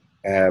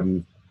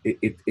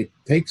 It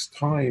takes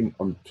time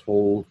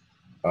until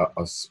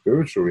a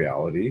spiritual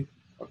reality,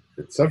 a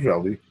conceptual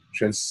reality,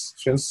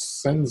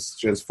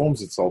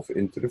 transforms itself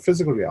into the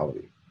physical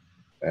reality.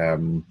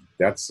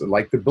 That's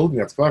like the building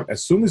that's flat.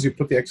 As soon as you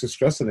put the extra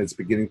stress on it, it's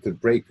beginning to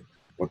break.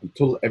 But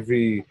until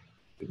every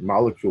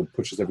molecule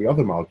pushes every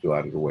other molecule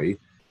out of the way,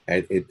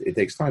 and it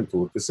takes time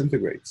till it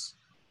disintegrates.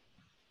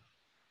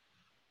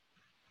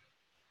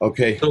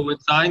 Okay. So when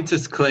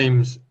scientists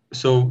claims,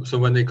 so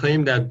when they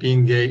claim that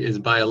being gay is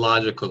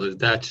biological, is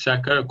that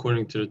sheker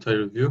according to the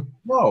Torah view?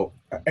 No,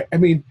 I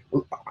mean,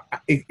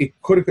 it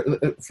could.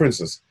 For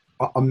instance,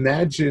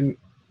 imagine.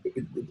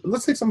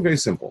 Let's take something very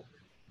simple.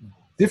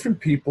 Different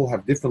people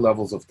have different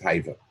levels of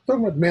taiva.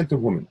 Talking about man to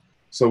woman.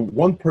 So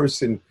one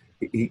person,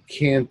 he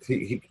can't.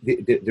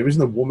 There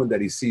isn't a woman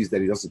that he sees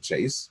that he doesn't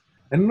chase,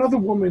 and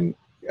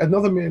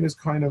another man is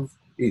kind of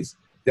is.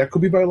 That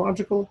could be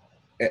biological,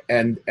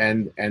 and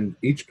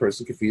each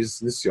person,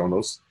 kefis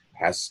nisyonos,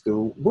 has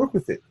to work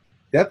with it.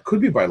 That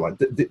could be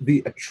biological.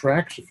 The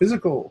attraction,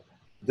 physical,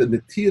 the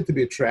natia to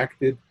be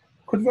attracted,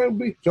 could well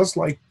be just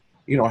like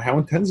how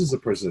intense is a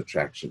person's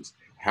attractions,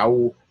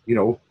 how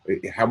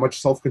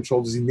much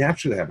self-control does he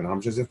naturally have, and how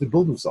much does he have to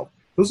build himself.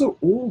 Those are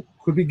all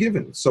could be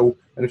given. So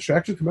an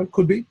attraction to men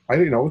could be. I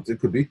don't know. It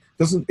could be.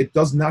 It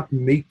does not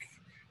make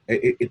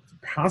it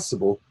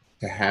possible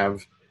to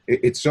have.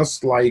 It's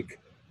just like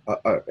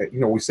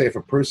we say if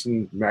a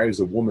person marries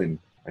a woman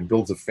and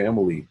builds a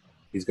family,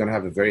 he's going to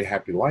have a very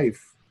happy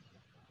life.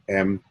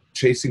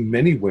 Chasing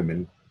many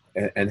women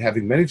and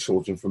having many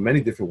children from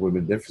many different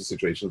women, different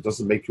situations,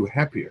 doesn't make you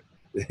happier.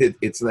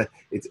 It's not.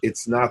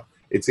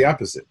 It's the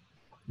opposite.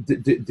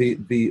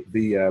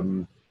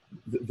 The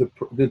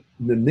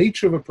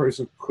nature of a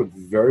person could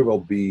very well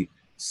be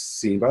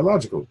seen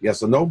biological,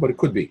 yes or no, but it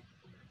could be.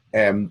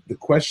 The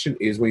question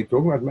is, when you're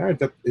talking about marriage,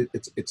 that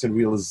it's a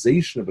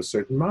realization of a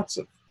certain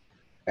matzah,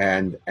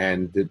 and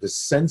the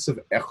sense of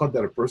echad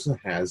that a person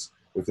has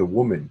with a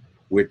woman,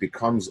 where it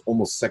becomes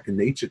almost second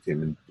nature to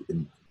him,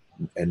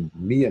 and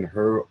me and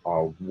her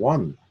are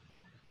one.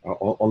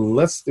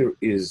 Unless there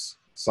is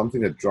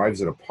something that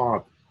drives it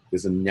apart,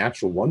 there's a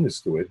natural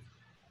oneness to it.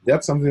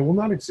 That's something that will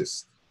not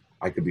exist.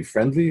 I could be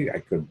friendly. I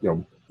could,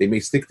 they may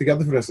stick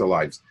together for the rest of their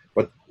lives,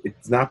 but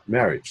it's not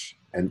marriage.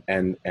 And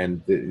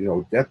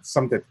that's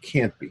something that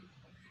can't be.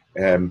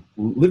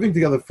 Living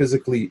together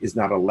physically is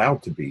not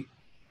allowed to be.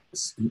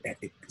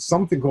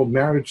 Something called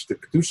marriage, the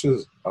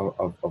kedusha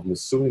of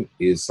Nisuin,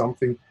 is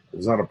something that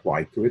does not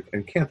apply to it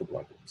and can't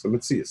apply to it. So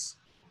Metzias.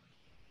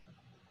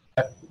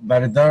 By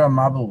the Dara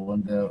Mabel,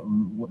 when the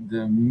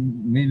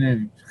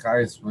Mine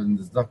Chayes, when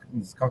the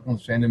Skakon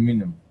Shane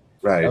Minim.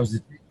 Right. That was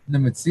the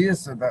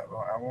Metzias, or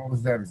what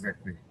was that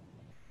exactly?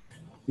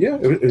 Yeah,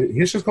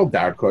 here's just called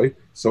Darkoi.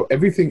 So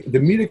everything, the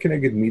Mida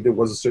Keneged Mida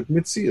was a certain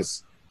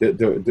Metzias.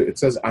 It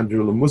says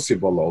Andrew Lemusi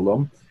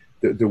Balolom.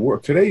 The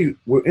work today,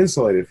 we're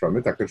insulated from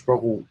it. HaKadosh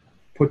Baruch Hu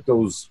put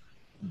those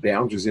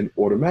boundaries in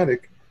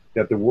automatic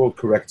that the world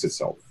corrects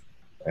itself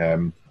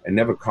and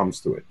never comes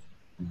to it.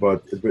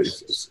 But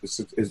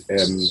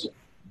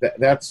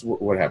that's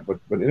what happened.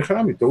 But in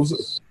Chanami,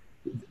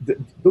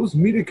 those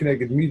Mida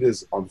Keneged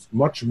Midas are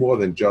much more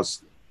than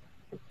just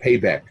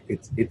payback.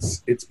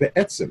 It's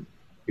be'etzim.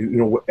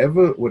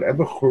 Whatever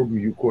churban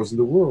you cause in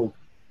the world,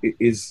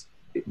 it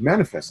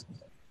manifests.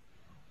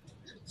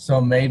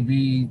 So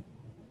maybe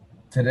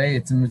today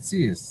it's a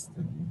Metzias,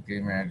 the gay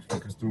marriage,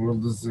 because the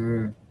world is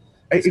it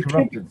corrupted.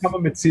 can't become a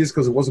Metzias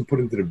because it wasn't put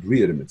into the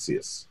Bria, the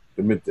Metzias.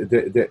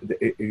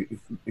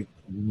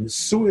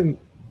 Nisuin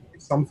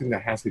is something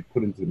that has to be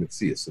put into the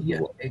Metzias.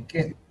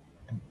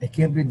 It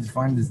can't be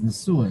defined as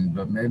Nisuin,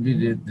 but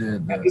maybe the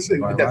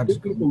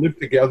biological. People live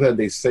together and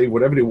they say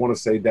whatever they want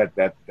to say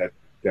that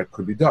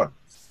could be done.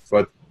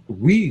 But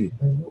we,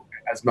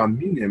 as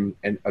Maminim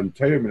and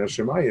Antayim and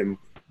Hashemayim,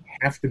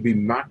 have to be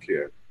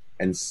makir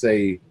and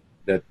say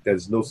that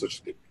there's no such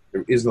thing.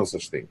 There is no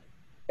such thing.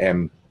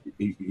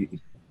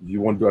 You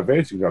want to do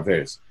Averis, you do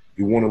Averis.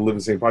 You want to live in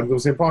the same apartment, you live in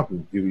the same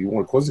apartment. You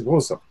want to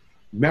close up.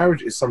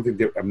 Marriage is something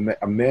that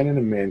a man and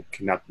a man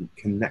cannot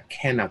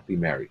be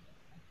married.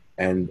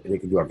 And they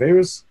can do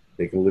Averis,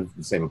 they can live in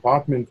the same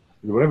apartment,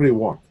 whatever they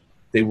want.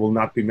 They will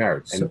not be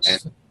married. And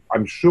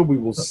I'm sure we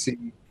will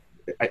see.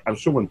 I'm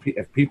sure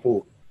if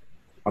people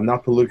I'm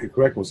not politically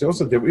correct. We'll say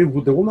also there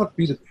will not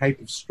be the type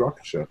of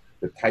structure,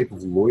 the type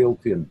of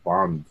loyalty and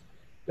bond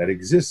that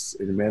exists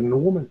in a man and a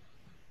woman.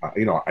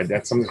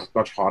 That's something that's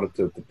much harder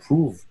to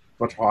prove,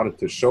 much harder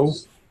to show.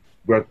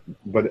 But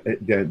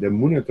the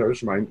Munah Torah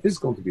Shemaim is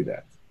going to be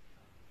that.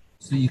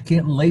 So you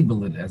can't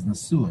label it as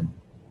Nasuin.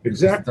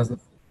 Exactly.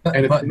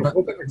 But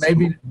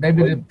maybe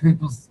the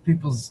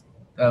people's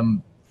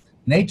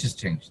nature's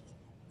changed.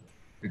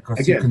 Because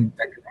again,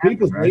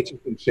 people's nature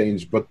can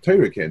change, but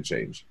Torah can't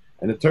change.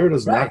 And the Torah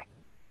does not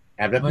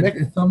have that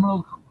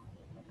mechanism.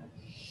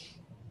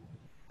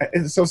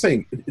 So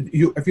saying,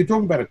 if you're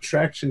talking about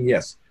attraction,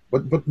 yes.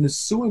 But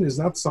Nisuin is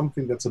not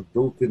something that's a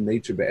built-in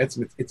nature.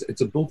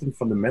 It's a built-in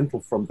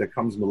fundamental from that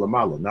comes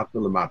milamala, not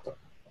milamata.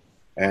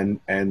 And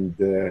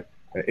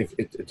if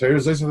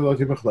Torah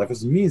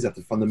means that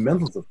the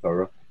fundamentals of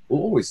Torah will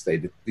always stay.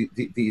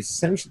 The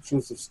essential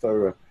truths of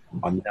Torah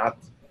are not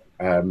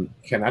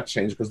cannot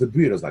change because the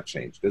Bria does not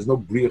change. There's no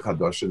Bria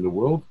Chadash in the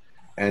world,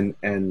 and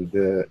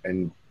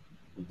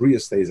Bria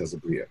stays as a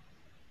Bria.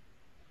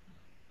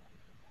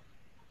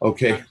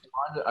 Okay.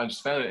 I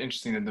just found it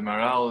interesting that the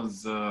Maral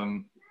is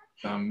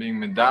being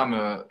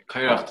Medame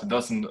Kairach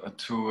doesn't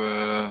to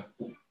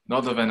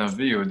Nadav and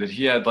Avihu, that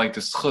he had like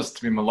the schus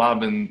to be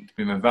Malabin, to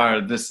be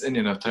Mevar, this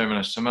Indian of Termin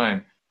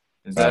Hashemayim.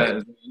 Is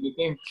that you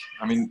think?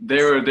 I mean,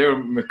 they were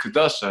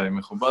Mekudashai,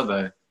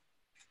 Mechubadai.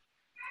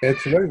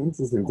 It's very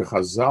interesting. There's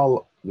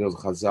a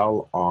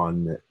Chazal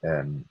on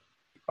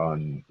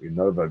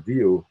Nadav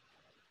Avihu,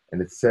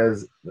 and it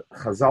says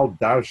Chazal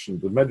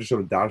Darshan, the Medrash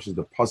of Darshan,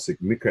 the pasuk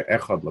Mikra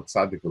Echad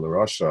Latzadik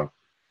L'Rasha,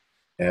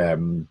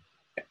 and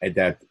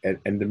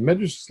the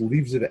Medrash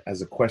leaves it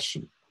as a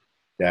question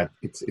that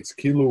it's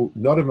Kilu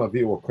Nadav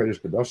Avihu or Kodesh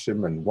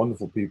Kedoshim and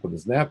wonderful people.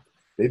 There's not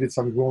they did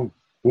something wrong,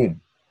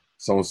 boom,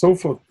 so on and so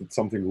forth. Did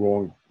something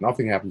wrong,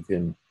 nothing happened to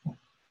him.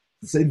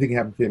 The same thing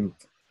happened to him.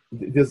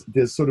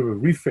 There's sort of a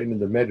refrain in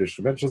the Medrash.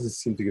 The Medrash doesn't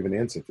seem to give an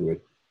answer to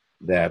it.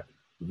 That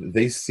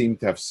they seem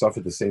to have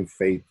suffered the same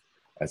fate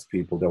as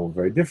people that were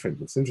very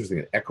different. It's interesting.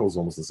 It echoes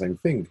almost the same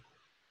thing.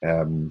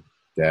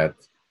 That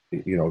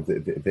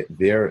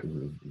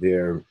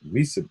their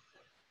recent.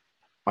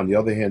 On the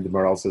other hand, the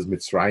Maral says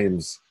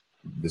Mitzrayim's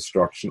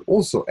destruction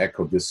also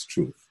echoed this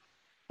truth.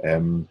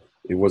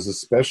 It was a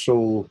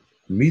special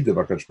midah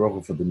v'akadosh baruch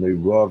hu for the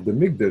Neirah of the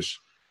Mikdash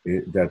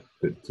that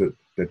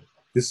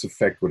this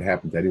effect would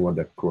happen to anyone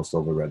that crossed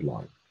over a red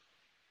line.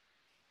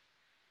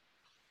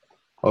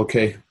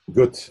 Okay,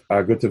 good.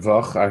 Good to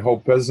vach. I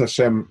hope Bez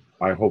Hashem.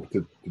 I hope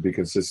to be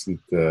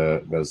consistent.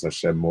 Bez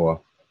Hashem more.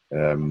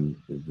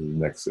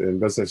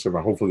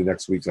 Hopefully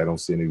next week. I don't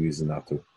see any reason not to.